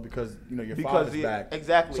the ball up because your father's back.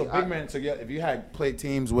 Exactly. So big men. So yeah, if you had played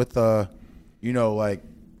teams with like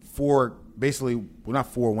 4, basically, well, not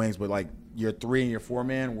 4 wings, but like your 3 and your 4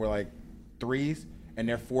 man were like 3s, and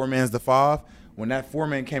their 4 man's the 5. When that 4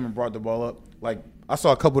 man came and brought the ball up, like I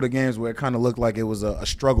saw a couple of the games where it kind of looked like it was a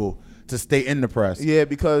struggle to stay in the press. Yeah,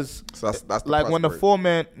 because that's like when the 4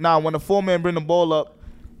 man bring the ball up,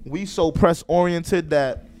 we so press oriented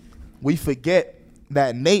that we forget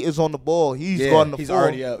that Nate is on the ball. He's guarding the 4. He's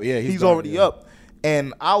already up. Yeah, he's already up.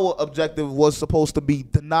 And our objective was supposed to be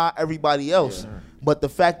deny everybody else. Yeah. But the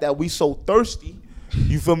fact that we so thirsty,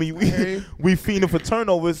 you feel me? We fiending for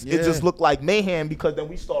turnovers. Yeah. It just looked like mayhem because then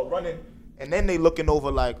we start running, and then they looking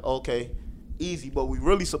over like, okay, easy, but we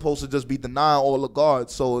really supposed to just be denying all the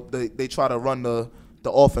guards, so they try to run the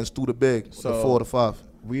offense through the big, so the 4 to 5.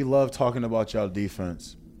 We love talking about y'all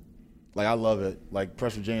defense. Like I love it. Like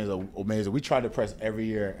Press Virginia is amazing. We try to press every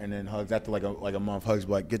year, and then Hugs after like a month, Hugs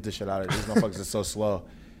be like, get this shit out of here. These motherfuckers are so slow.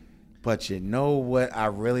 But you know what? I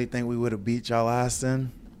really think we would have beat y'all last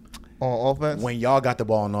in On offense? when y'all got the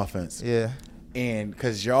ball on offense. Yeah. And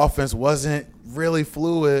because your offense wasn't really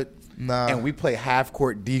fluid. Nah. And we play half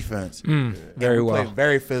court defense. Very well. Play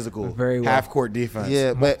very physical. Very well. Half court defense.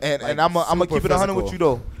 Yeah, but and I'm gonna keep it 100 with you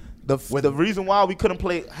though. The reason why we couldn't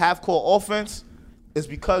play half court offense is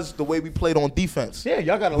because the way we played on defense. Yeah,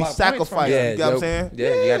 y'all got a we lot of sacrificed. points from You know what I'm saying? Yeah,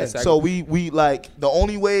 you got to sacrifice. So we like the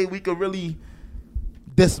only way we could really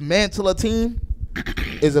dismantle a team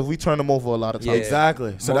is if we turn them over a lot of times. Yeah.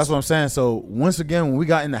 Exactly. So that's what I'm saying. So once again, when we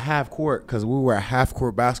got into half court, because we were a half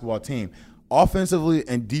court basketball team, offensively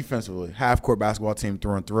and defensively, half court basketball team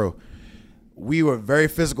through and through, we were very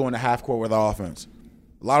physical in the half court with our offense.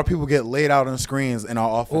 A lot of people get laid out on screens in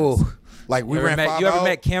our offense. Ooh. Like we ran 5 out. You ever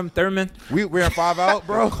met Cam Thurman? We ran 5 out,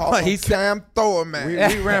 bro. He's Cam Thurman.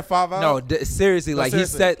 We ran 5 out. No, seriously, like he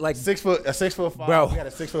said, like 6'5". Bro. We had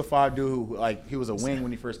a 6'5" dude who, like, he was a wing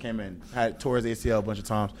when he first came in. Had tore his ACL a bunch of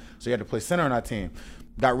times, so he had to play center on our team.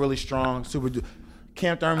 Got really strong,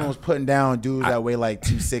 Cam Thurman was putting down dudes that weigh like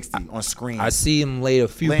 260 on screens. I see him lay a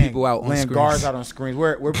few people out on laying screens. guards out on screens.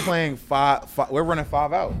 We're playing five. We're running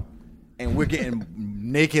 5 out, and we're getting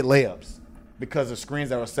naked layups because of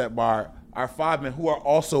screens that were set by our 5 men who are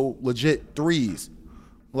also legit threes.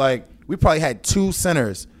 Like, we probably had 2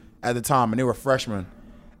 centers at the time, and they were freshmen,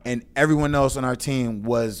 and everyone else on our team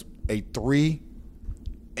was a 3,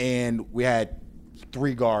 and we had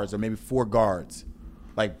 3 guards or maybe 4 guards,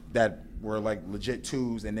 like that were like legit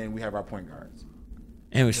 2s, and then we have our point guards.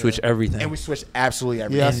 And we switch everything. And we switch absolutely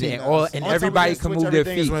everything. And everybody can move their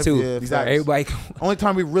feet too. Yeah, exactly. Everybody. Only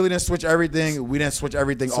time we really didn't switch everything, we didn't switch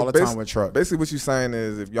everything all the time with Truck. Basically, what you're saying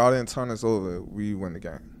is, if y'all didn't turn us over, we win the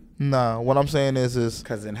game. Nah, what I'm saying is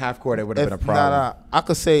because in half court it would have been a problem. Nah, I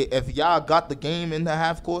could say if y'all got the game in the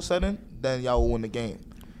half court setting, then y'all will win the game.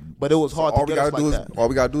 But it was hard to get us like that. All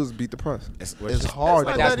we gotta do is beat the press. It's hard.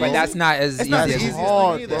 But that's not as easy. It's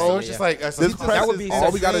hard, bro. It's just like that would be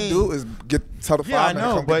all we gotta do is tell the 5 I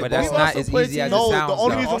know, but that's not as easy as it sounds. The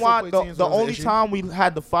only reason why the only issue. time we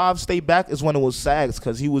had the 5 stay back is when it was Sags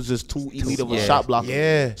because he was just too elite of a shot blocker.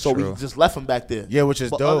 Yeah, so we just left him back there. Yeah, which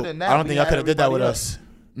is dope. I don't think y'all could have did that with us.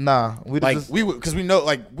 Nah, we because we know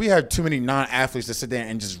like we had too many non-athletes to sit there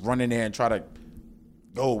and just run in there and try to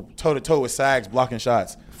go toe to toe with Sags blocking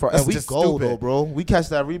shots. And we go though, bro. We catch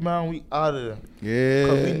that rebound, we out of there. Yeah,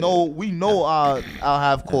 because we know our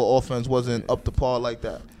half court offense wasn't up to par like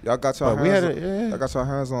that. Y'all got y'all y'all got your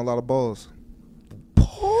hands on a lot of balls.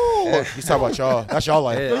 Yeah, he's talking about y'all. That's y'all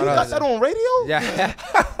life. Yo, you got that on radio? Yeah,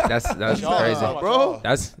 that's crazy, bro.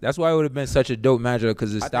 That's why it would have been such a dope matchup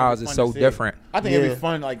because the styles is so different. I think it'd be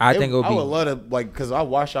fun. Like I think it would be. I would love to like because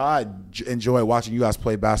I enjoy watching you guys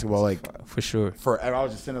play basketball. Like for sure. Forever, I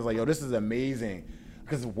was just sitting there like, yo, this is amazing.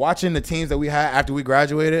 Because watching the teams that we had after we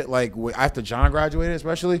graduated, like after John graduated,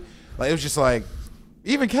 especially, like it was just like,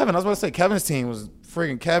 even Kevin. I was about to say Kevin's team was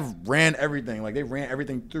freaking. Kev ran everything. Like they ran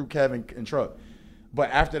everything through Kevin and Truck. But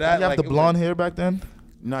after that, you have the blonde hair back then.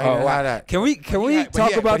 No, he didn't have that. Can we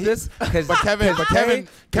talk about this? But Kevin didn't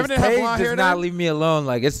have blonde hair. Does not leave me alone.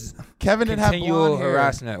 Like it's Kevin didn't have blonde hair.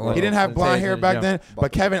 Harassment. Well, he didn't have blonde hair back then.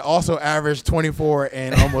 But Kevin also averaged 24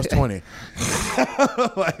 and almost 20.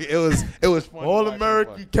 Like it was fun. All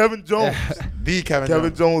American Kevin Jones. The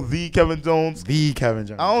Kevin Jones.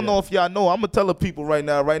 I don't know if y'all know. I'm gonna tell the people right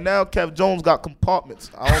now. Right now, Kev Jones got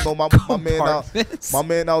compartments. I don't know my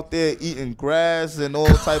man out there eating grass and all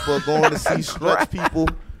type of going to see stretch people.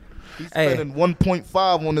 He's spending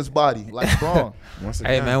 1.5 on his body, like Braun.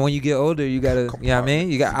 Hey man, when you get older, you gotta, you know what I mean?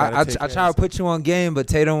 You got. I try to put you on game, but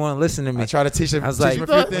Tay don't want to listen to me. I try to teach him. I was like, a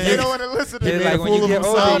few things. They don't want to listen to me. Like when you get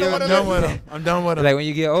older, I'm done with him. Like when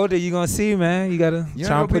you get older, you gonna see, man. You gotta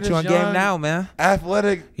try to put you on game now, man.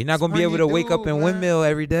 Athletic. You're not gonna be able to wake up and windmill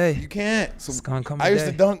every day. You can't. It's gonna come. I used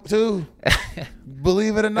to dunk too.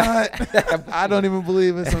 Believe it or not, I don't even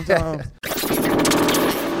believe it sometimes.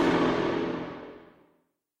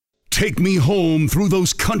 Take me home through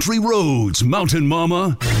those country roads, Mountain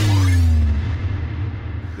Mama.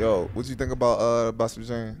 Yo, what you think about Buster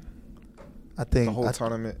Jane? I think the whole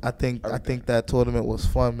tournament. I think that tournament was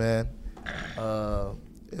fun, man.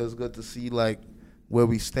 It was good to see like where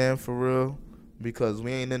we stand for real because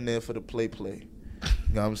we ain't in there for the play.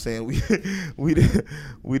 You know what I'm saying? We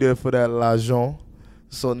there for that l'argent.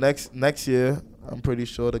 So next year, I'm pretty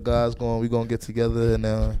sure the guys we gonna get together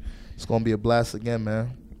and it's gonna be a blast again,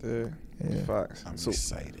 man. Yeah. Facts. I'm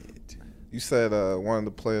excited. You said one of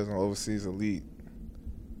the players on Overseas Elite.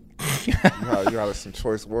 you had some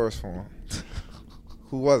choice words for him.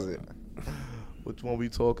 Who was it? Which one we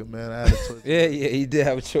talking, man? I had a choice. Yeah, he did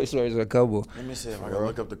have a choice words or a couple. Let me see if I can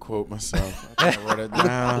look up the quote myself. I think I wrote it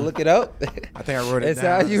down. Look it up. I think I wrote it That's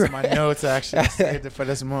down. how you It's in my notes, actually. I saved it for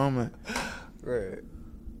this moment. Right.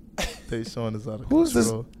 Teyvon is out of Who's this?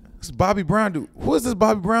 control. This Bobby Brown dude. Who is this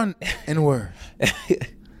Bobby Brown N-word?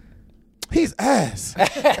 He's ass.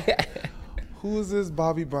 Who's this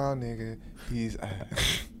Bobby Brown nigga? He's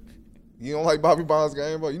ass. You don't like Bobby Brown's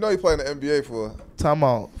game, bro? You know he played in the NBA for Time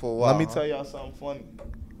out. a while. Let me tell y'all something funny.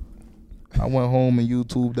 I went home and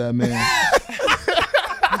YouTubed that man.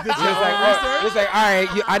 It's like, all right,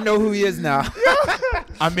 I know who he is now.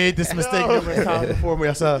 I made this mistake numerous times before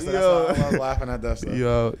myself, so that's why I was laughing at that stuff.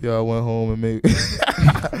 Yo, I went home and made.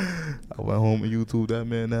 I went home and YouTubed that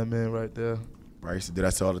man right there. I used to do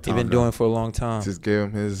that all the time. He's been doing it for a long time. Just give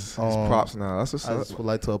him his props now. That's what's I up. just would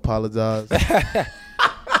like to apologize.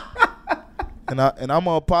 and I'm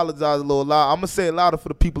gonna apologize a little loud. I'm gonna say it louder for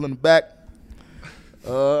the people in the back.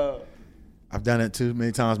 I've done it too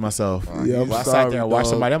many times myself. Yeah, I'm I sat sorry, there and watched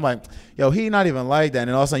dog. somebody. I'm like, yo, he not even like that. And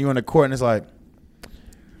then all of a sudden you're in the court and it's like,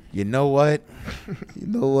 you know what? You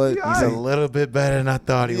know what? He's a little bit better than I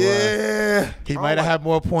thought he was. Yeah. He might have had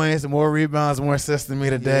more points and more rebounds, more assists than me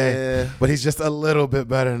today. Yeah. But he's just a little bit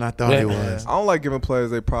better than I thought he was. I don't like giving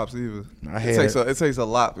players their props either. I hate it. It takes a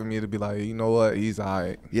lot for me to be like, you know what? He's all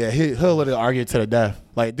right. Yeah, he'll literally argue to the death.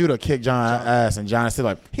 Like, dude will kick John ass, and John is still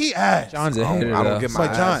like, he ass. John's a hater. I though. don't get It's my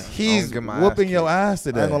like, John, ass. he's I don't get my whooping ass your kicked. ass I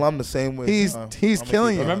ain't today. gonna lie, I'm the same way. He's I'ma killing keep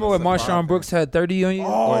you. it Remember when Marshawn Brooks had 30 on you?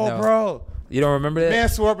 Or Oh, no? bro. You don't remember that? Man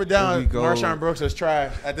swore up and Here down we go. Marshawn Brooks was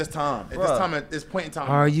trash at this time. At this point in time.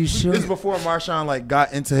 Are you sure? This is before Marshawn like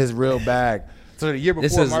got into his real bag. So the year before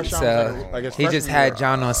This is Marshawn was like his he just freshman had year.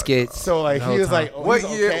 John on skits. So like the he whole was time. like, oh, What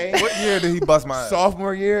he's year? okay. What year did he bust my ass?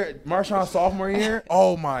 Sophomore year, Marshawn sophomore year.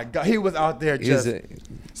 Oh my God, he was out there He was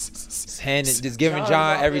just just giving John's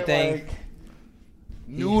John out there, everything. like,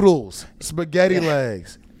 noodles, spaghetti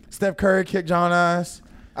legs. Steph Curry kicked John ass.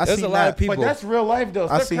 I There's seen a lot of that. people. But that's real life though.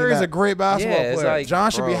 I Steph seen Curry's that. a great basketball Yeah, it's player. like,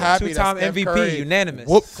 John should be happy. Two-time that Steph MVP, Curry unanimous.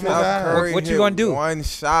 Whooped his Steph ass. Curry What you hit gonna do? One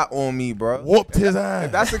shot on me, bro. Whooped his ass.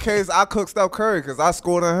 If that's the case, I cook Steph Curry because I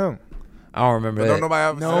scored on him. I don't remember But that. don't nobody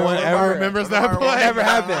ever. No one ever remembers that play. Never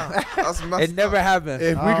happened. That's messed It never up. happened.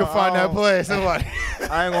 If we could find that play, somebody.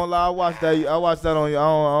 I ain't gonna lie. I watched that on you. I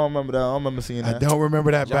don't remember that. I don't remember seeing I that. don't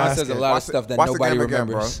remember that John basket. says a lot Watch of stuff that watch the nobody game again,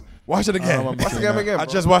 remembers. Watch it again. Watch the game again, I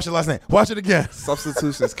bro. just watched it last night. Watch it again.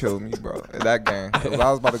 Substitutions killed me, bro. In that game, 'Cause I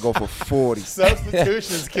was about to go for 40.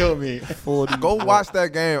 Substitutions killed me. 40. Go watch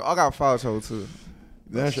that game. I got foul trouble too.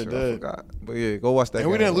 That shit I did. forgot. But yeah, go watch that. And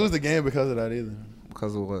game, we didn't bro. lose the game because of that either.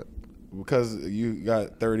 because of what? Because you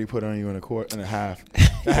got 30 put on you in a quarter and a half.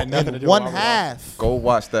 That had nothing to do One with half. Go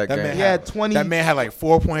watch that, That game. man He had 20. That man had like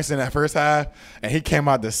 4 points in that first half, and he came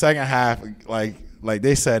out the second half like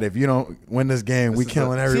they said, if you don't win this game, we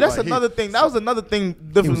killing See, everybody. that's another thing. That was another thing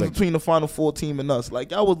difference like- between the Final Four team and us.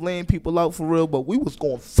 Like, y'all was laying people out for real, but we was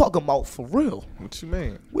going to thug them out for real. What you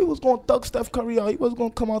mean? We was going to thug Steph Curry out. He was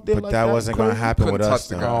going to come out there But like that that. wasn't going to Curry. happen couldn't with touch us.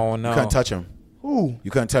 the though. guy. Oh, You no. couldn't touch him. Who?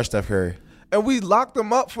 You couldn't touch Steph Curry. And we locked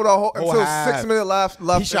them up for the whole until half. 6 minutes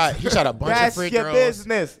left. He shot a bunch of That's free your throws.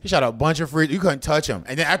 business. He shot a bunch of free. You couldn't touch him,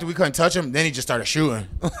 and then after we couldn't touch him, then he just started shooting.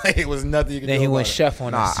 It was nothing you could do. Then he about went it. chef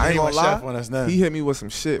on Nah, us. I ain't He gonna went lie. chef on us now. He hit me with some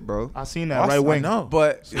shit, bro. I seen that right wing. No,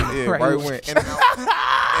 But yeah, Right right wing. wing. In and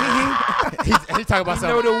out. he talking about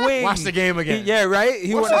know the wing. Watch the game again. Yeah, right?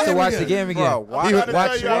 He Watch wanted us the to game watch again. the game again. Bro, watch He that. would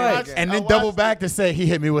Watch I what? and then double back to say he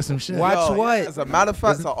hit me with some shit. Watch Yo, what? As a matter of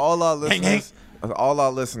fact, to all our Hang,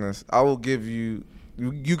 listeners, I will give you.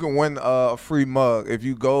 You can win a free mug if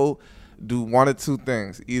you go do one or two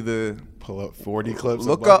things. Either Pull up 40 clips.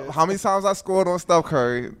 look up how many times I scored on Steph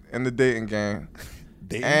Curry in the Dayton game.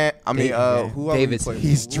 David. And whoever he Davidson. played.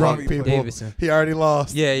 He's Whoever drunk, he people. played. Davidson. He already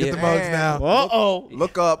lost. Yeah, Get yeah. the mugs And now. Uh-oh.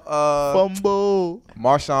 Look up Fumble.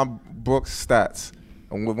 Marshawn Brooks stats.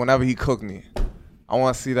 And whenever he cooked me, I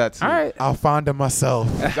want to see that too. All right. I'll find him myself.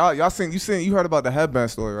 You heard about the headband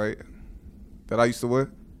story, right? That I used to wear.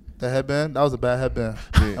 The headband? That was a bad headband.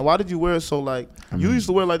 Yeah. And why did you wear it so like? You used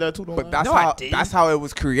to wear it like that too, don't But you? that's No, I how didn't. that's how it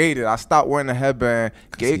was created. I stopped wearing the headband.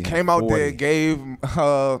 he Came out 40. there, gave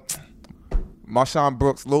Marshawn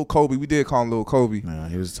Brooks, Lil Kobe. We did call him Lil Kobe. Nah,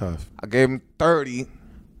 he was tough. I gave him 30,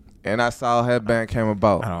 and that's how headband came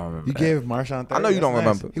about. I don't remember. You that. gave Marshawn 30. I know you don't That's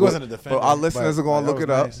remember. Nice. He wasn't a defender. But our listeners are gonna that look it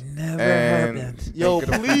was up. nice. Never And heard that. Yo, get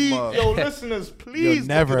a free please, mug. yo, listeners, please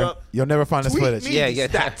You'll never find this Tweet footage. me. Yeah, yeah.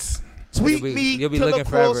 Stats. Tweet You'll be- me. you'll be to looking the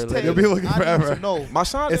forever, cross looking. tape. You'll be looking I need forever. to know.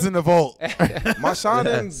 Marshawn It's in didn't, the vault. Marshawn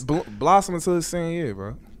didn't blossom until his senior year,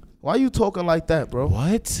 bro. Why you talking like that, bro?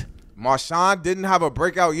 What? Marshawn didn't have a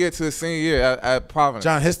breakout year to his senior year at Providence.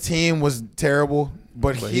 John, his team was terrible,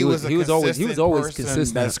 But he was always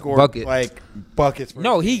consistent that scored bucket. like buckets. For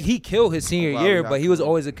No, his team. he killed his senior year, but he was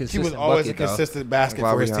always a consistent. He was always bucket, a consistent basket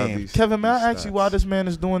for his team. Kevin, may I ask you why this man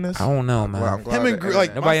is doing this? I don't know, man. Well, Him and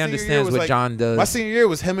like nobody understands what John does. My senior year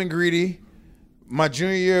was him and Greedy. My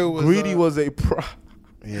junior year was Greedy was a pro.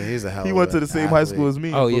 Yeah, he's a hell. He went to the same high school as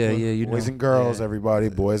me. Oh yeah, you know. Boys and girls, everybody,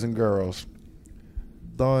 boys and girls.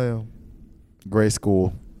 Damn. Great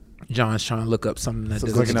school. John's trying to look up something that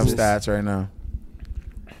doesn't Looking up exist. stats right now.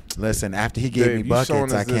 Listen, after he gave me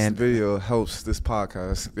buckets, I can't. This video helps this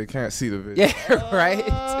podcast. They can't see the video. Yeah, right.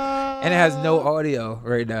 And it has no audio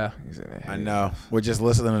right now. I know. We're just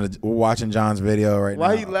listening to. We're watching John's video right now.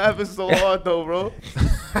 Why he laughing so hard though, bro?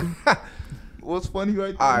 What's funny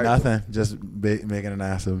right there? Right. Nothing. Just making an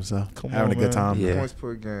ass of himself. Having a good time. Yeah. Points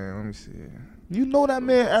per game. Let me see. You know that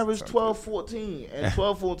man averaged 12-14, and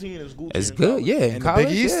 12-14 is Gucci. It's in good, college. yeah. In In the college,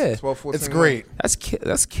 Big East? yeah. 12-14. It's great.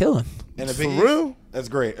 That's killing. In the For Big real? East, that's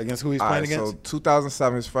great. Against who he's All playing right, against? so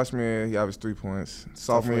 2007, his freshman year, he averaged 3 points.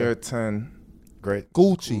 Sophomore year, 10, Great.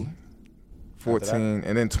 Gucci. 14,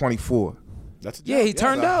 and then 24. That's a Yeah, jump. he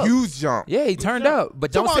turned that's up. Huge jump. Yeah, he turned up.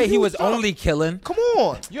 But don't Come on, say he you was jump. only killing. Come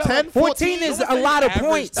on. 10, 14 is a lot of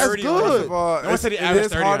points. That's 30 good. First of all, No one said he averaged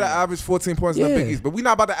it's 30 hard to on it. average 14 points in the Big Yeah. East, but we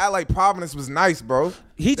not about to act like Providence was nice, bro.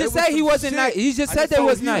 He There just was said he some wasn't shit. nice. He just said just that told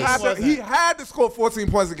was you nice. He had to score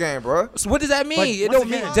 14 points a game, bro. So what does that mean? But It once don't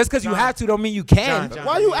mean again, just because you John- have to don't mean you can. John,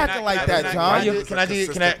 Why you can acting I- like can that, I- John? Can I do?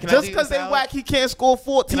 Can I do Just you because the they salad? whack, he can't score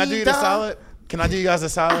 14. Can I do you the dog. solid? Can I do you guys a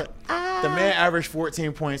solid? The man averaged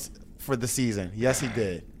 14 points for the season. Yes, he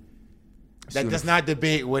did. That does not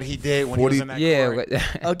debate what he did when he was in that Yeah, court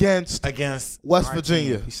Against against West our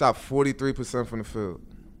Virginia. team. He shot 43% from the field.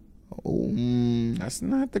 That's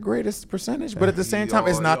not the greatest percentage, but at the same time,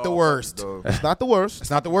 it's not the worst. It's not the worst. It's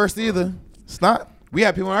not the worst either. It's not. We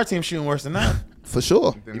had people on our team shooting worse than that. For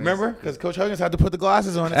sure. You remember? Because Coach Huggins had to put the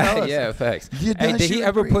glasses on. And tell us. yeah, facts. You Hey, done did he shooting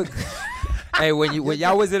ever three? put? Hey, when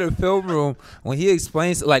y'all was in the film room, when he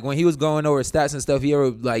explains, like when he was going over stats and stuff, he ever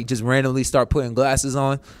like just randomly start putting glasses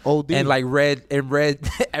on OD. and like read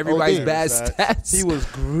everybody's OD. bad stats. He was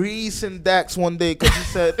greasing Dax one day because he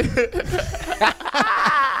said,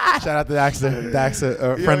 Shout out to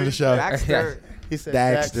Daxter, friend of the show. he said,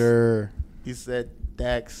 Daxter. He said,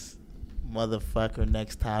 Dax, motherfucker,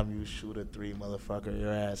 next time you shoot a 3, motherfucker,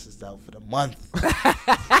 your ass is out for the month.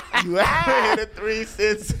 You haven't hit a 3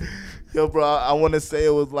 since. Yo, bro, I want to say it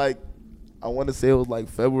was like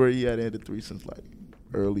February. He hadn't hit a 3 since like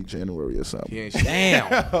early January or something.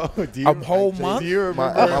 Damn, A whole month. Do you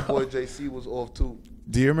remember? My boy JC was off too.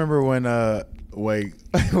 Do you remember when we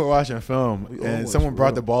were watching film and almost someone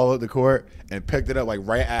brought were. the ball up the court and picked it up like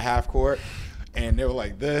right at half court, and they were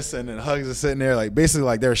like this, and then Hugs is sitting there like basically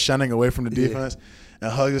like they're shunning away from the defense.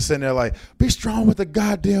 And Hugs is sitting there like, be strong with the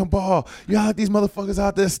goddamn ball. You got these motherfuckers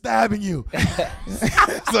out there stabbing you. Because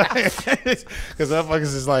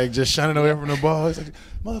motherfuckers is like just shunning away from the ball. It's like,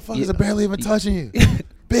 motherfuckers are barely even touching you.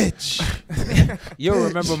 Bitch. Yo,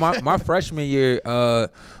 remember my freshman year,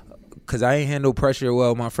 because I ain't handle pressure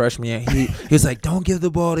well my freshman year. He was like, don't give the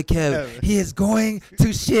ball to Kev. He is going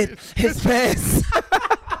to shit his pants.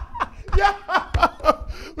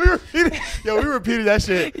 We repeated that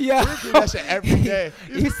shit. Yeah. We repeated that shit every day.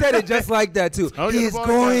 He said it just like that too. Don't He give is the ball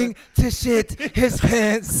going to shit his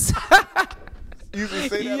pants. You used to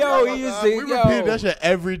say that. Yo, bro, he used dog. to. We repeated that shit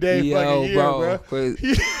every day fucking year, bro. It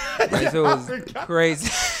was crazy.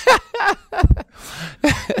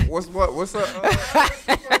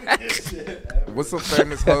 What's a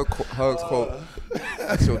famous Hugs quote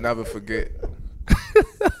that you'll never forget?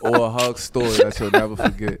 Or a Hug story that you'll never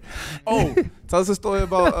forget? Oh, tell us a story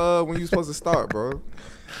about when you supposed to start, bro.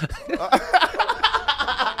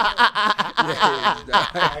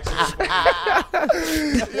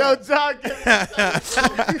 Yo, John.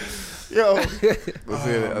 Yo, Let's hear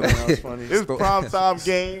it. That was funny. it's primetime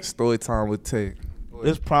game. Story time with Tay.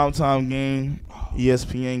 It's primetime game.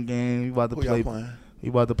 ESPN game. We about to Who y'all play. playing? We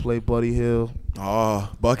about to play Buddy Hill, Oh,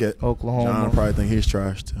 bucket. Oklahoma. John probably think he's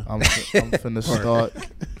trash too. I'm finna start.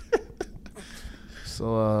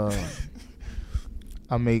 So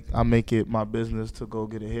I make it my business to go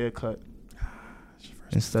get a haircut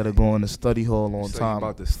instead of going to study hall on So you time.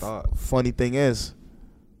 about to start. Funny thing is,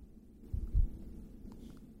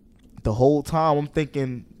 the whole time I'm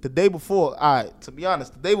thinking the day before. All right, to be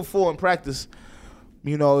honest, the day before in practice,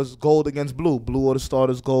 you know, it's gold against blue. Blue are the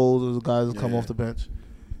starters, gold are the guys that come off the bench.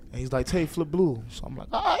 And he's like, "Tay, flip blue." So I'm like,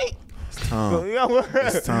 "All right." It's Tom.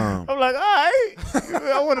 It's Tom. I'm like, all right.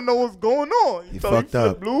 I want to know what's going on. He told me fucked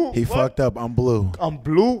flip up. Blue. He What? fucked up. I'm blue. I'm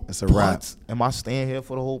blue. It's a wrap. What? Am I staying here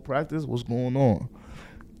for the whole practice? What's going on?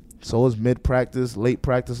 So it's mid practice, late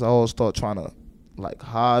practice. I always start trying to like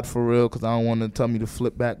hard for real because I don't want to tell me to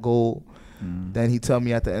flip back goal. Then he tell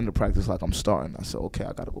me at the end of practice like I'm starting. I said, okay,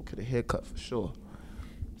 I gotta go get a haircut for sure.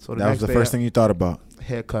 So that was the first thing you thought about.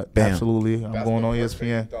 Haircut, Bam. absolutely. I'm going on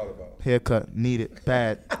ESPN. Haircut, need it,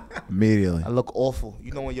 bad. Immediately. I look awful.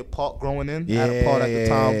 You know when your part growing in? Yeah, I had a part at the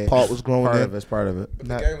time. Part was growing in. It's part of it. But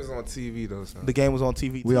the game was on TV though. Son. The game was on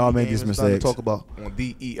TV. We all TV made game these is nothing mistakes. to talk about. On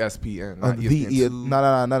the ESPN, On not the ESPN2.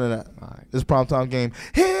 none of that. Right. This primetime game.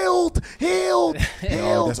 Healed. Oh,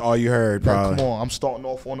 that's all you heard, Like, probably. come on, I'm starting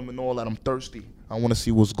off on them and all that. I'm thirsty. I want to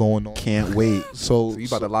see what's going on. Can't wait. So So you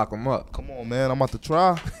about to lock him up? come on, man. I'm about to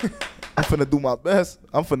try. I'm finna do my best.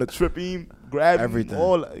 I'm finna trip him, grab Everything. him,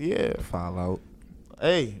 all that. Yeah. Foul out.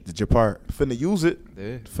 Hey, Did your part. finna use it.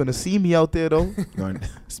 Yeah. Finna see me out there though.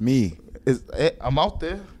 It's me. I'm out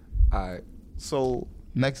there. All right. So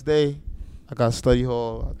next day, I got study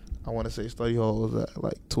hall. I want to say study hall was at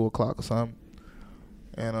like 2:00 or something.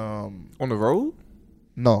 And On the road?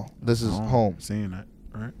 no, this is home. Seeing that,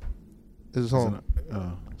 right? This is home.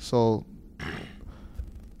 Oh. So,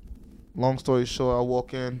 long story short, I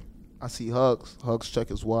walk in, I see Hugs. Hugs check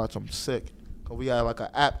his watch. I'm sick. Cause we had like an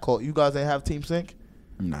app called. You guys ain't have Team Sync?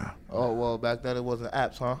 Nah. Oh well, back then it wasn't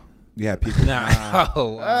apps, huh? Yeah, people. Nah.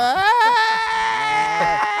 Oh, wow.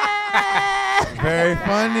 Very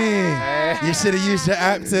funny. You should have used your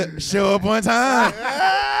app to show up on time.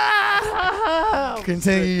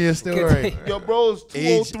 Continue your story. Yo, bro, it's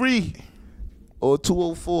 2:03 or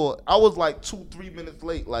 2:04. I was like 2-3 minutes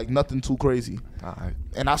late, like nothing too crazy. All right.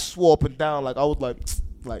 And I swore up and down, like I was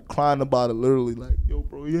like crying about it, literally, like, yo,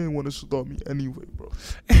 bro, you ain't want to start me anyway, bro.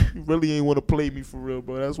 You really ain't want to play me for real,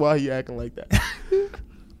 bro. That's why he acting like that.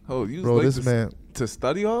 Oh, you was Bro, late this to, man to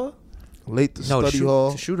study hall? late to No, study shoot,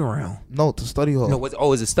 hall. to shoot around. No, to study hall.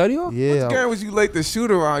 No, is it study hall? Yeah. What game was you late to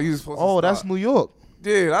shoot around? You was supposed to Oh, start. that's New York.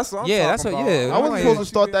 Yeah, that's what I'm Yeah, talking that's what- about. yeah. I wasn't like- supposed to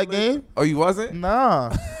start that game. Oh, you wasn't?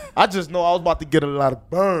 Nah. I just know I was about to get a lot of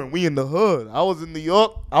burn. We in the hood. I was in New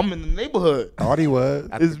York. I'm in the neighborhood. Thought he was.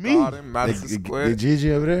 At It's the me. Garden, Madison Square. The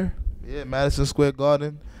Gigi over there? Yeah, Madison Square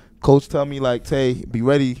Garden. Coach tell me like, Tay, be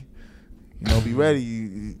ready. You know, be ready.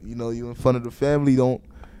 You know, you in front of the family. Don't.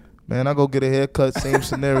 Man, I go get a haircut. Same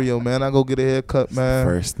scenario, man. I go get a haircut, man.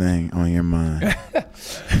 First thing on your mind.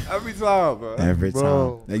 Every time, bro. Every Bro.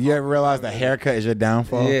 time. Like, you ever realize the haircut is your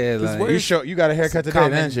downfall? Yeah, like You got a haircut today,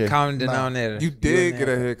 didn't you? common denominator. You did get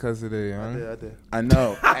a haircut today, huh? I did. I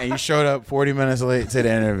know. And you showed up 40 minutes late to the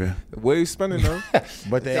interview. Where you spending though?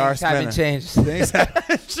 But they are Things haven't spinning. changed. Things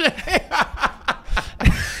haven't changed.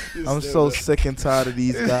 I'm so sick and tired of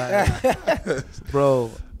these guys.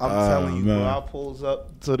 Bro, I'm telling you, bro, man. I pulls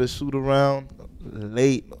up to the shoot around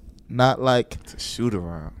late. Not like To shoot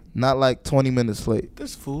around. 20 minutes late.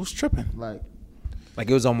 This fool's tripping. Like Like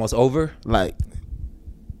it was almost over. an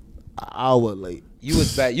hour late. You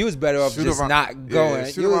was better off Shoot just around- not going.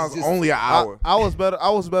 Yeah, shoot You was around's just- only an hour. I was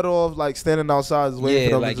better off like standing outside just waiting Yeah,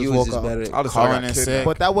 for them like to you just was walk just out. better. I'd have Calling said I in got sick. kidnapped.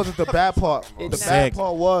 But that wasn't the bad part. The It's bad sick.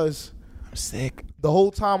 part was I'm sick. the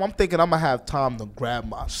whole time I'm thinking I'm gonna have time to grab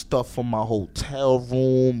my stuff from my hotel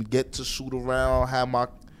room, get to shoot around, have my.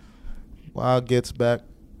 While I gets back,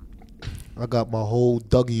 I got my whole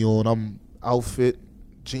Dougie on. I'm outfit,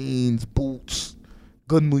 jeans, boots,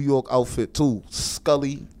 good New York outfit too.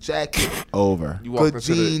 Scully jacket, Over. You walked good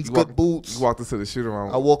into jeans, you good walked- boots. You walked into the shoot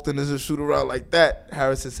around. I walked in as a shoot around like that.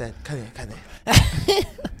 Harrison said, "Come here, come here."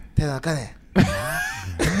 Teyvon, come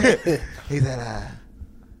here. He said,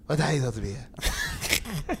 "What time are you supposed to be here?"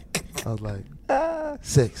 I was like,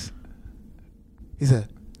 6. He said,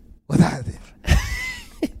 "What time is it?"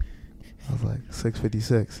 I was like,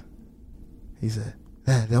 6:56. He said,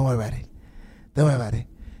 "Don't worry about it. Don't worry about it.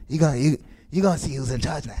 You gonna see who's in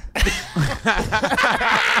charge now."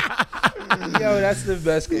 Yo, that's the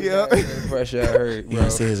best impression I heard, You bro.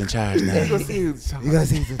 gonna say who's in charge now. You gonna see who's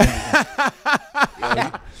in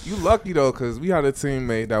charge. You lucky though, cause we had a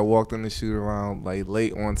teammate that walked in the shoot around like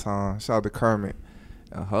late on time. Shout out to Kermit.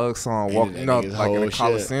 A hug song, walk, that you know, nigga's like in whole the shit.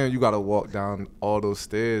 Coliseum, you gotta walk down all those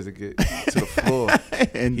stairs to get to the floor.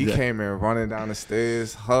 And He came in running down the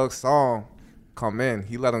stairs. Hug song, come in.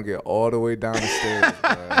 He let him get all the way down the stairs.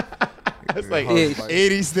 It's like Yeah.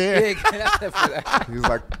 80 stairs. He was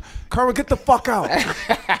like, Kermit, get the fuck out.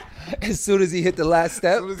 As soon as he hit the last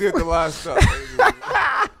step, As soon as he hit the last step.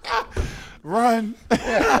 Run.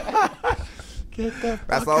 Get the fuck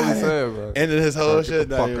That's all he outta here. said, bro. Ended his whole Get shit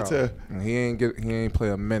the down fuck here out. too. And he ain't play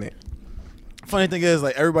a minute. Funny thing is,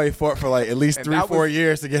 like, everybody fought for like at least 3-4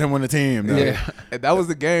 years to get him on the team. Though. Yeah, and that was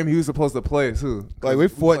the game he was supposed to play too. Like we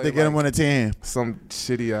fought to get him on the team. Some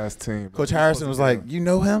shitty ass team. Coach Harrison was like, "You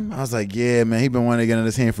know him?" I was like, "Yeah, man. He been wanting to get on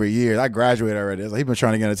the team for years. I graduated already. Like, he been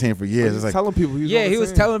trying to get on the team for years." It's like telling people. He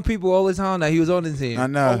was telling people all the time that he was on the team. I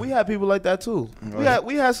know. Oh, we had people like that too.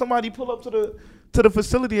 We had somebody pull up to the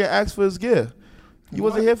facility and ask for his gear. You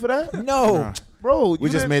wasn't here for that? No, bro. We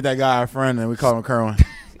just made that guy our friend and we called him Kerwin.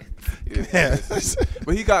 Yeah.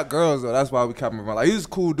 But he got girls though. That's why we kept him around. Like he was a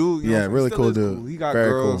cool dude. You know really cool dude. Cool. He got Very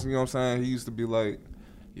girls. cool. You know what I'm saying? He used to be like,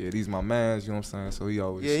 yeah, these my mans. You know what I'm saying? So he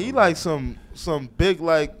always. Yeah, he like some big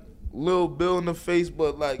like Lil Bill in the face,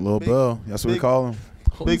 but like Lil Bill. That's what we call him.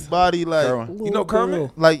 Big body, like Kerwin. You know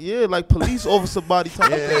Kermit? like like police officer body type.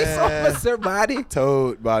 police officer body.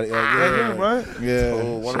 Toad body. Yeah, right? Yeah.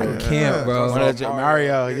 One I of the- can't, bro. One of the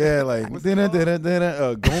Mario. Yeah, like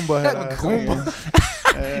Goomba. Had Goomba.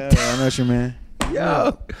 I know what you mean.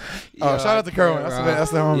 Yo. Shout out to Kerwin.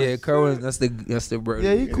 That's the homie. Yeah, Kerwin. That's the bro.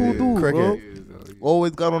 Yeah, he cool dude, Cricket. bro.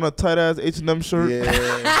 Always got on a tight ass H&M shirt.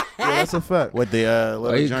 Yeah. That's a fact. With the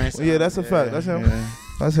little joints. Yeah, that's a fact. That's him. Yeah.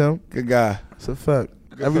 That's him. Good guy. That's a fact.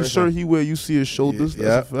 Every person. shirt he wear, you see his shoulders. Yeah,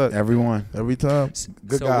 That's a fact. everyone. Every time.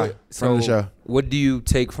 Good guy. From the show. What do you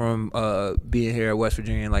take from being here at West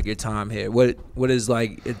Virginia and like your time here? What is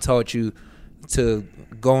like it taught you to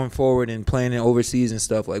going forward and playing overseas and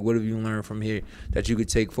stuff? Like what have you learned from here that you could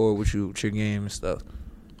take forward with your game and stuff?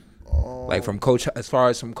 Like from Coach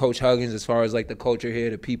Huggins, as far as like the culture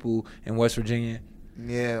here, the people in West Virginia.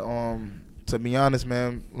 Yeah. To be honest,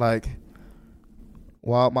 man, like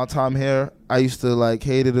while my time here, I used to like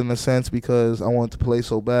hate it in a sense because I wanted to play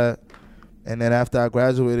so bad. And then after I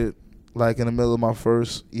graduated, like in the middle of my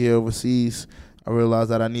first year overseas, I realized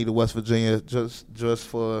that I needed West Virginia just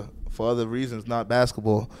for other reasons, not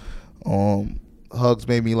basketball. Hugs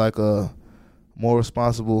made me like a more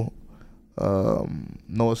responsible,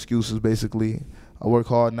 no excuses basically. I work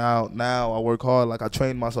hard now. I work hard. Like I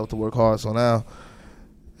trained myself to work hard. So now,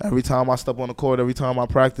 every time I step on the court, every time I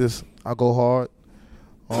practice, I go hard.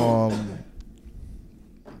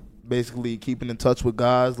 Basically keeping in touch with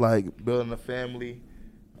guys, like building a family,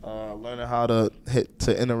 learning how to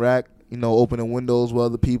interact, opening windows with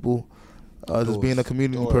other people, just being a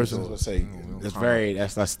community person.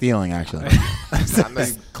 That's stealing actually. I know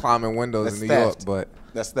you climbing windows That's in New York, theft. but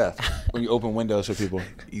That's theft. When you open windows for people.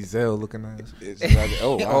 Ezel looking ass. It's like,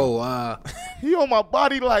 oh wow. Oh wow. He on my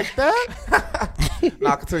body like that?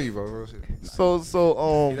 Nah, continue, bro. Real shit. So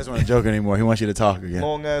He doesn't want to joke anymore. He wants you to talk again.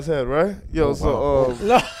 long ass head, right? Yo,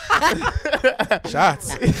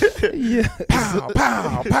 Shots. yeah. Pow,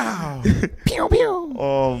 pow, pow. Pew,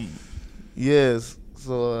 pew. Yes.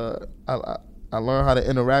 So I learned how to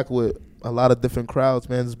interact with a lot of different crowds,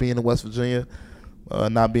 man. Just being in West Virginia,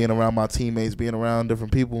 not being around my teammates, being around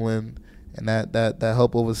different people, and that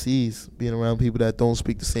help overseas. Being around people that don't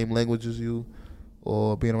speak the same language as you,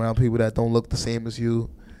 or being around people that don't look the same as you,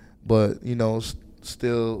 but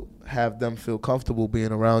still have them feel comfortable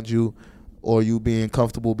being around you, or you being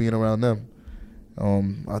comfortable being around them.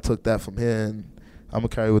 I took that from here, and I'm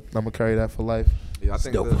gonna carry that for life. Yeah, I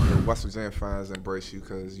think the West Virginia fans embrace you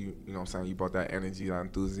because you know what I'm saying, you brought that energy, that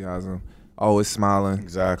enthusiasm, always smiling.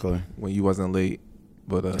 Exactly. When you wasn't late,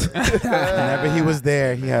 but whenever he was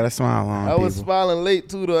there, he had a smile on. I was smiling late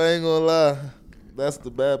too, though. I ain't gonna lie. That's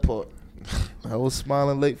the bad part. I was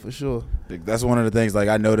smiling late for sure. That's one of the things like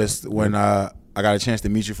I noticed when I got a chance to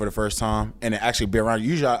meet you for the first time and to actually be around you.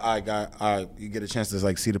 Usually you get a chance to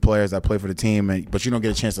like see the players that play for the team, but you don't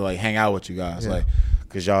get a chance to like hang out with you guys, like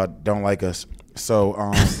because y'all don't like us. So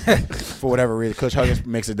for whatever reason, Coach Huggins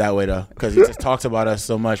makes it that way though, because he just talks about us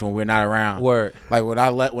so much when we're not around. Word. Like when I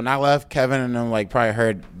left, Kevin and them like probably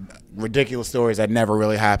heard ridiculous stories that never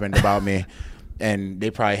really happened about me, and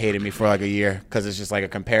they probably hated me for like a year because it's just like a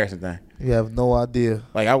comparison thing. You have no idea.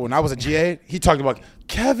 Like when I was a GA, he talked about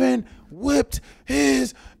Kevin whipped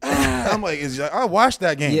his ass. I'm like, I watched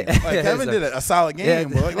that game. Yeah. Like Kevin did a solid game,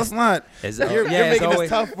 but like, let's not. You're making this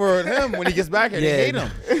tough for him when he gets back here. They hate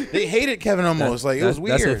him. They hated Kevin almost. It was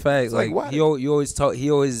weird. That's a fact. It's like what? he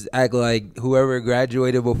always act like whoever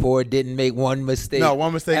graduated before didn't make one mistake. No,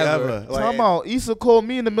 one mistake ever. Talking about Issa called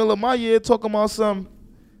me in the middle of my year talking about some.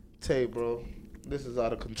 Tay, bro, this is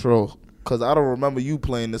out of control. Cause I don't remember you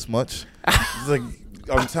playing this much. It's like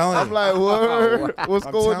I'm telling you. I'm like, what's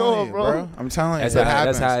I'm going telling on, you, bro? I'm telling you.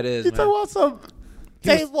 That's how it is. He Man. talking about some.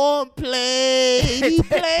 Teyvon played. He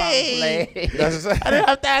played. I didn't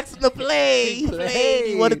have to ask him to play. He played.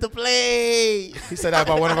 He wanted to play. He said that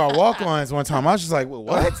about one of our walk-ons one time. I was just like, what?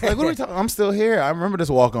 Like, what are we talking? I'm still here. I remember this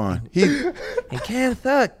walk-on. And Cam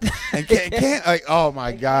sucked. And can't like, oh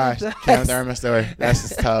my gosh, Cam Thurman story. That's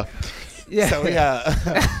just tough. Yeah. So we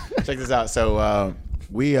check this out. So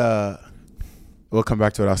we'll come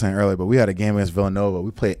back to what I was saying earlier, but we had a game against Villanova.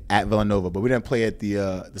 We played at Villanova, but we didn't play at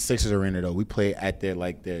the Sixers arena though. We played at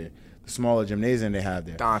the smaller gymnasium they have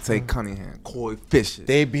there. Dante Cunningham, Corey Fisher.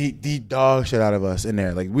 They beat the dog shit out of us in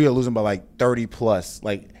there. Like we were losing by like 30 plus.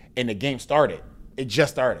 Like and the game started. It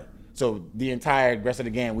just started. So the entire rest of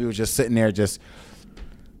the game, we were just sitting there just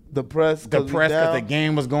depressed because the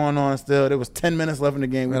game was going on still. There was 10 minutes left in the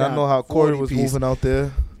game. And I know how Corey was moving out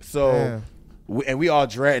there. So, we all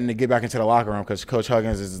dreading to get back into the locker room because Coach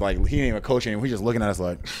Huggins is like, he ain't even coaching. He's just looking at us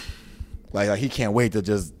like he can't wait to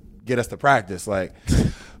just get us to practice. Like,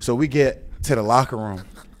 so we get to the locker room,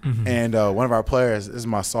 and one of our players, this is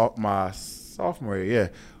my sophomore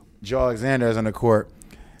year, Joe Alexander is on the court,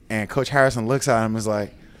 and Coach Harrison looks at him and is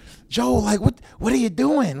like, Joe, like, what are you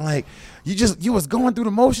doing? Like, you was going through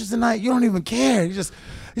the motions tonight. You don't even care. He's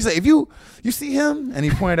like, if you see him, and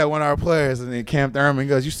he pointed at one of our players, and then Cam Thurman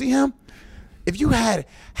goes, you see him? If you had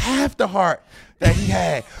half the heart that he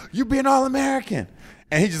had, you'd be an All-American.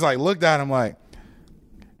 And he just like looked at him like,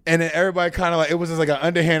 and then everybody kind of like, it was just like an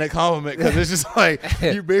underhanded compliment because it's just like,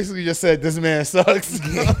 you basically just said, this man sucks,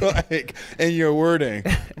 like, in your wording.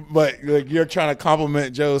 But like you're trying to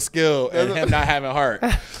compliment Joe's skill and him not having heart.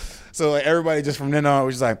 So like everybody just from then on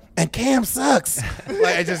was just like, and Cam sucks.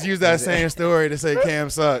 Like I just used that same story to say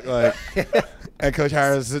Cam sucked. Like, and Coach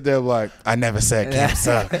Harris sit there like, I never said Cam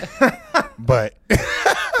sucked, but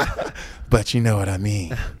you know what I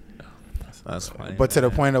mean. That's funny. But to the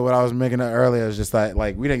point of what I was making earlier is just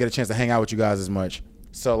like we didn't get a chance to hang out with you guys as much.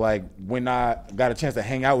 So like when I got a chance to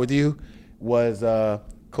hang out with you was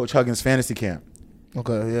Coach Huggins' fantasy camp.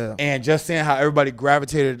 Okay, yeah. And just seeing how everybody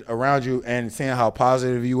gravitated around you and seeing how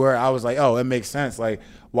positive you were, I was like, oh, it makes sense. Like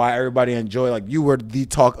why everybody enjoyed. Like you were the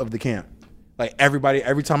talk of the camp. Like everybody,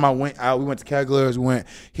 every time I went out, we went to Kegler's, we went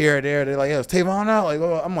here or there. They're like, "Yo, is Teyvon out?" Like,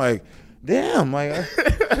 oh, I'm like, damn, like,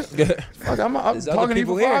 fuck, I'm talking to you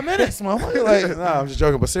for 5 minutes, motherfucker. Like, nah, I'm just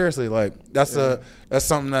joking, but seriously, like, that's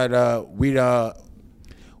something that we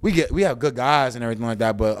have good guys and everything like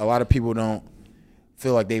that, but a lot of people don't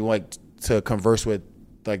feel like they like to converse with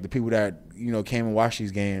like the people that came and watched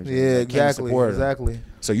these games. Yeah, exactly.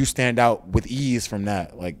 So you stand out with ease from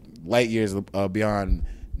that, like light years beyond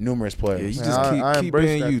numerous players. Yeah, you just keep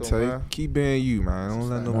being you, Tay. Keep being you, man. Don't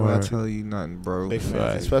let nobody tell you nothing, bro.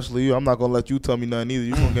 Especially you. I'm not gonna let you tell me nothing either.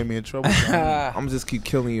 You gonna get me in trouble. I'm just keep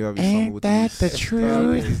killing you every summer with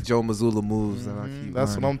these Joe Mazzulla moves. That I keep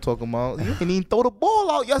that's what I'm talking about. You didn't even throw the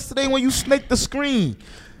ball out yesterday when you snaked the screen.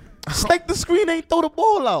 Snake the screen, ain't throw the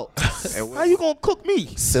ball out. How you gonna cook me?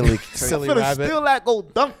 Silly rabbit. Still that go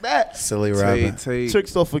dunk that. Silly rabbit.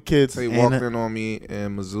 Tricks off for kids. Tay walked in on me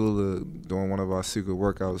and Missoula doing one of our secret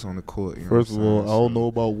workouts on the court. First of all, I don't know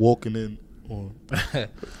about walking in.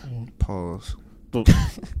 Pause.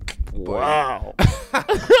 Wow.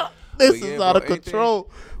 This is out of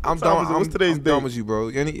control. I'm done with you, bro.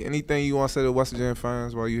 Anything you want to say to West Virginia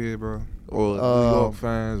fans while you here, bro? Or New York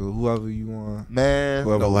fans, or whoever you want. Man.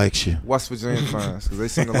 Whoever likes you. West Virginia fans, because they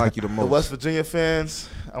seem to like you the most. The West Virginia fans,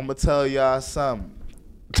 I'm going to tell y'all something.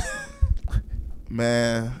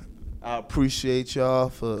 Man, I appreciate y'all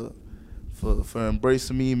for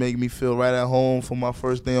embracing me, making me feel right at home for my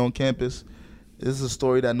first day on campus. This is a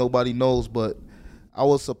story that nobody knows, but I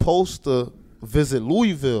was supposed to visit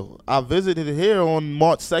Louisville. I visited here on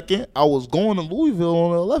March 2nd. I was going to Louisville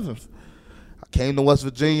on the 11th. I came to West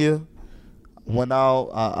Virginia, went out,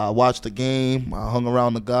 I watched the game, I hung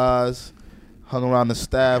around the guys, hung around the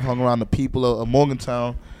staff, hung around the people of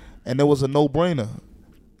Morgantown, and it was a no-brainer.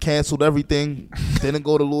 Canceled everything, didn't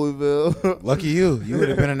go toLouisville. Lucky you. You would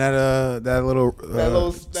have been in that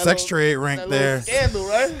little sex trade rank there. Scandal,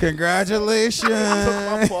 right? Congratulations.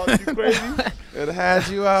 My part, you crazy? It had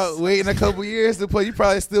you out waiting a couple years to play. You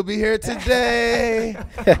probably still be here today.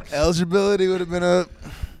 Eligibility would have been a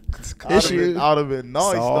issue. I'd have been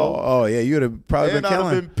nice, though. Oh, yeah. You would have probably been killing.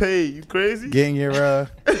 I'd have been paid. You crazy? Getting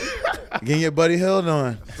your Buddy Hield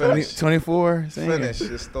on. 24. Finish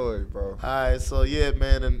your story, bro. All right, so yeah,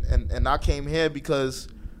 man, and I came here because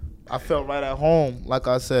I felt right at home, like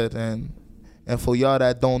I said, and for y'all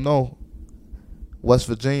that don't know, West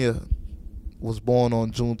Virginia was born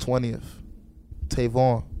on June 20th.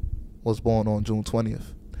 Teyvon was born on June 20th.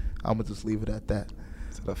 I'm gonna just leave it at that.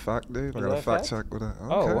 Is that a fact, dude? I got a fact check with that.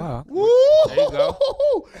 Okay. Oh wow. Woo! There you go.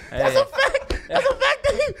 That's a fact. That's a fact.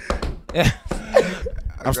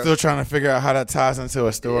 I'm still trying to figure out how that ties into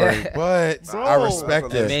a story, but I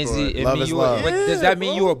respect it. Love is love. Does that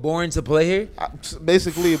mean you were born to play here?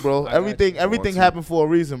 Basically, bro. Everything happened for a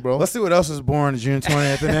reason, bro. Let's see what else was born June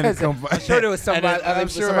 20th, and then I'm sure there was somebody.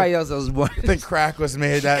 Somebody else that was born. I think crack was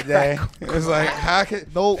made that day. It was like, how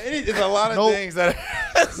could? There's a lot of things that.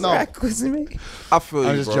 Crack was made. I feel you,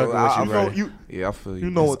 I'm just bro. joking with you, Yeah, I feel you.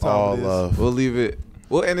 You know what time it is. love. We'll leave it.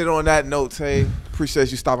 We'll end it on that note, Tay.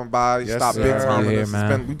 Appreciate you stopping by. You stopped big time. Yeah,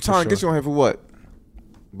 man. We trying to get you on here for what?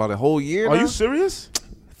 About a whole year now? Are you serious?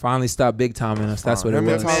 Finally stopped big timing us. That's what it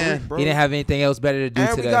was. Tyreek, He didn't have anything else better to do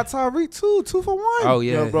and today. we got Tyreek too. 2 for 1. Oh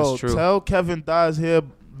yeah, Yo, bro, that's true. tell Kevin Dyes here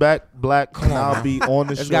back black, and I'll be on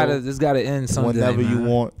the show. This gotta end someday, whenever you man.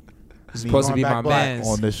 want. It's supposed to be my black man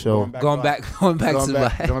on this show. Going back to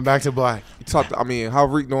black. Going back to black. You talked. I mean, how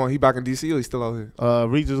Reek doing? He back in DC or he still out here?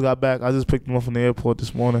 Reed just got back. I just picked him up from the airport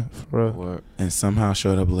this morning. For real. What? And somehow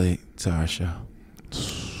showed up late to our show.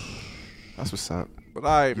 That's what's up. But all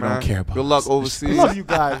right, You man. don't care about Good luck us. overseas. I love you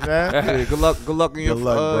guys, man. Yeah, good luck in your, Good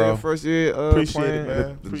luck, bro. your first year. Appreciate playing it, man.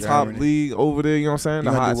 The Appreciate top it. league over there. You know what I'm saying?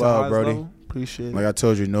 You gonna do well, Brody. Level. Appreciate it. Like I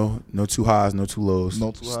told you, no too highs, no too lows.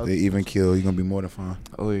 No too highs. They even kill. You're gonna be more than fine.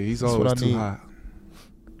 Oh yeah, he's That's always what I too need. high.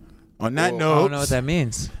 On that I note, don't know what that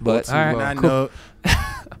means, but too all right. low. on that Cool. note,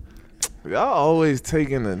 Y'all always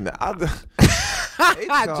taking the. I hate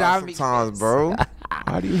y'all John be- sometimes, bro.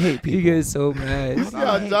 why do you hate You people? get so mad.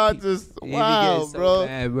 Yeah, John just You be wow, getting so bro.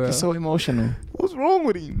 mad, bro. He's so emotional. What's wrong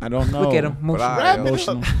with him? I don't know. Look at him. But all Wrap right, it yo. up.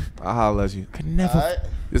 Emotional. I'll holler at you. Could never. All right.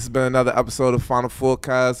 This has been another episode of Final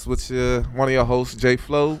Forecast with one of your hosts, Jay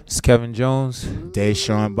Flo. It's Kevin Jones.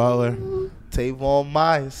 Deshaun Butler. Teyvon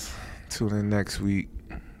Myers. Tune in next week,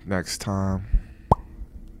 next time.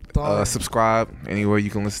 Subscribe anywhere you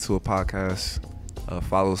can listen to a podcast.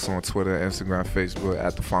 Follow us on Twitter, Instagram, Facebook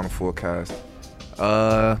at The Final Forecast.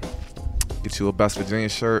 Get you a Best Virginia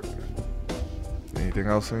shirt. Anything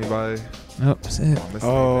else, anybody? Nope, that's it.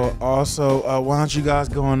 Oh, also, why don't you guys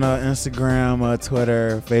go on Instagram,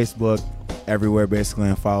 Twitter, Facebook, everywhere basically,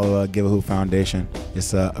 and follow Give a Hoop Foundation.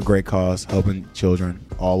 It's a great cause helping children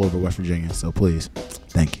all over West Virginia. So please,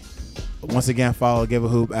 thank you. Once again, follow Give a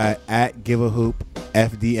Hoop at Give a Hoop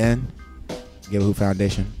FDN. Give a Hoop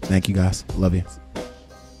Foundation. Thank you guys. Love you.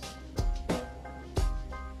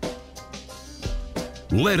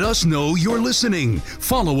 Let us know you're listening.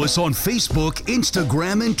 Follow us on Facebook,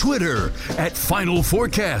 Instagram, and Twitter at Final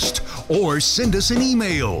Forecast, or send us an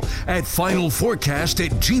email at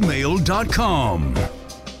finalforecast@gmail.com.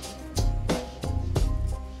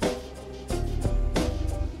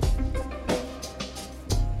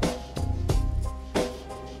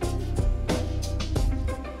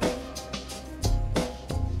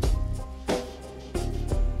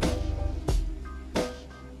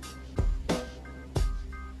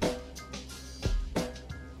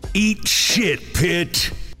 Eat shit,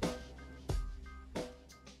 Pitt.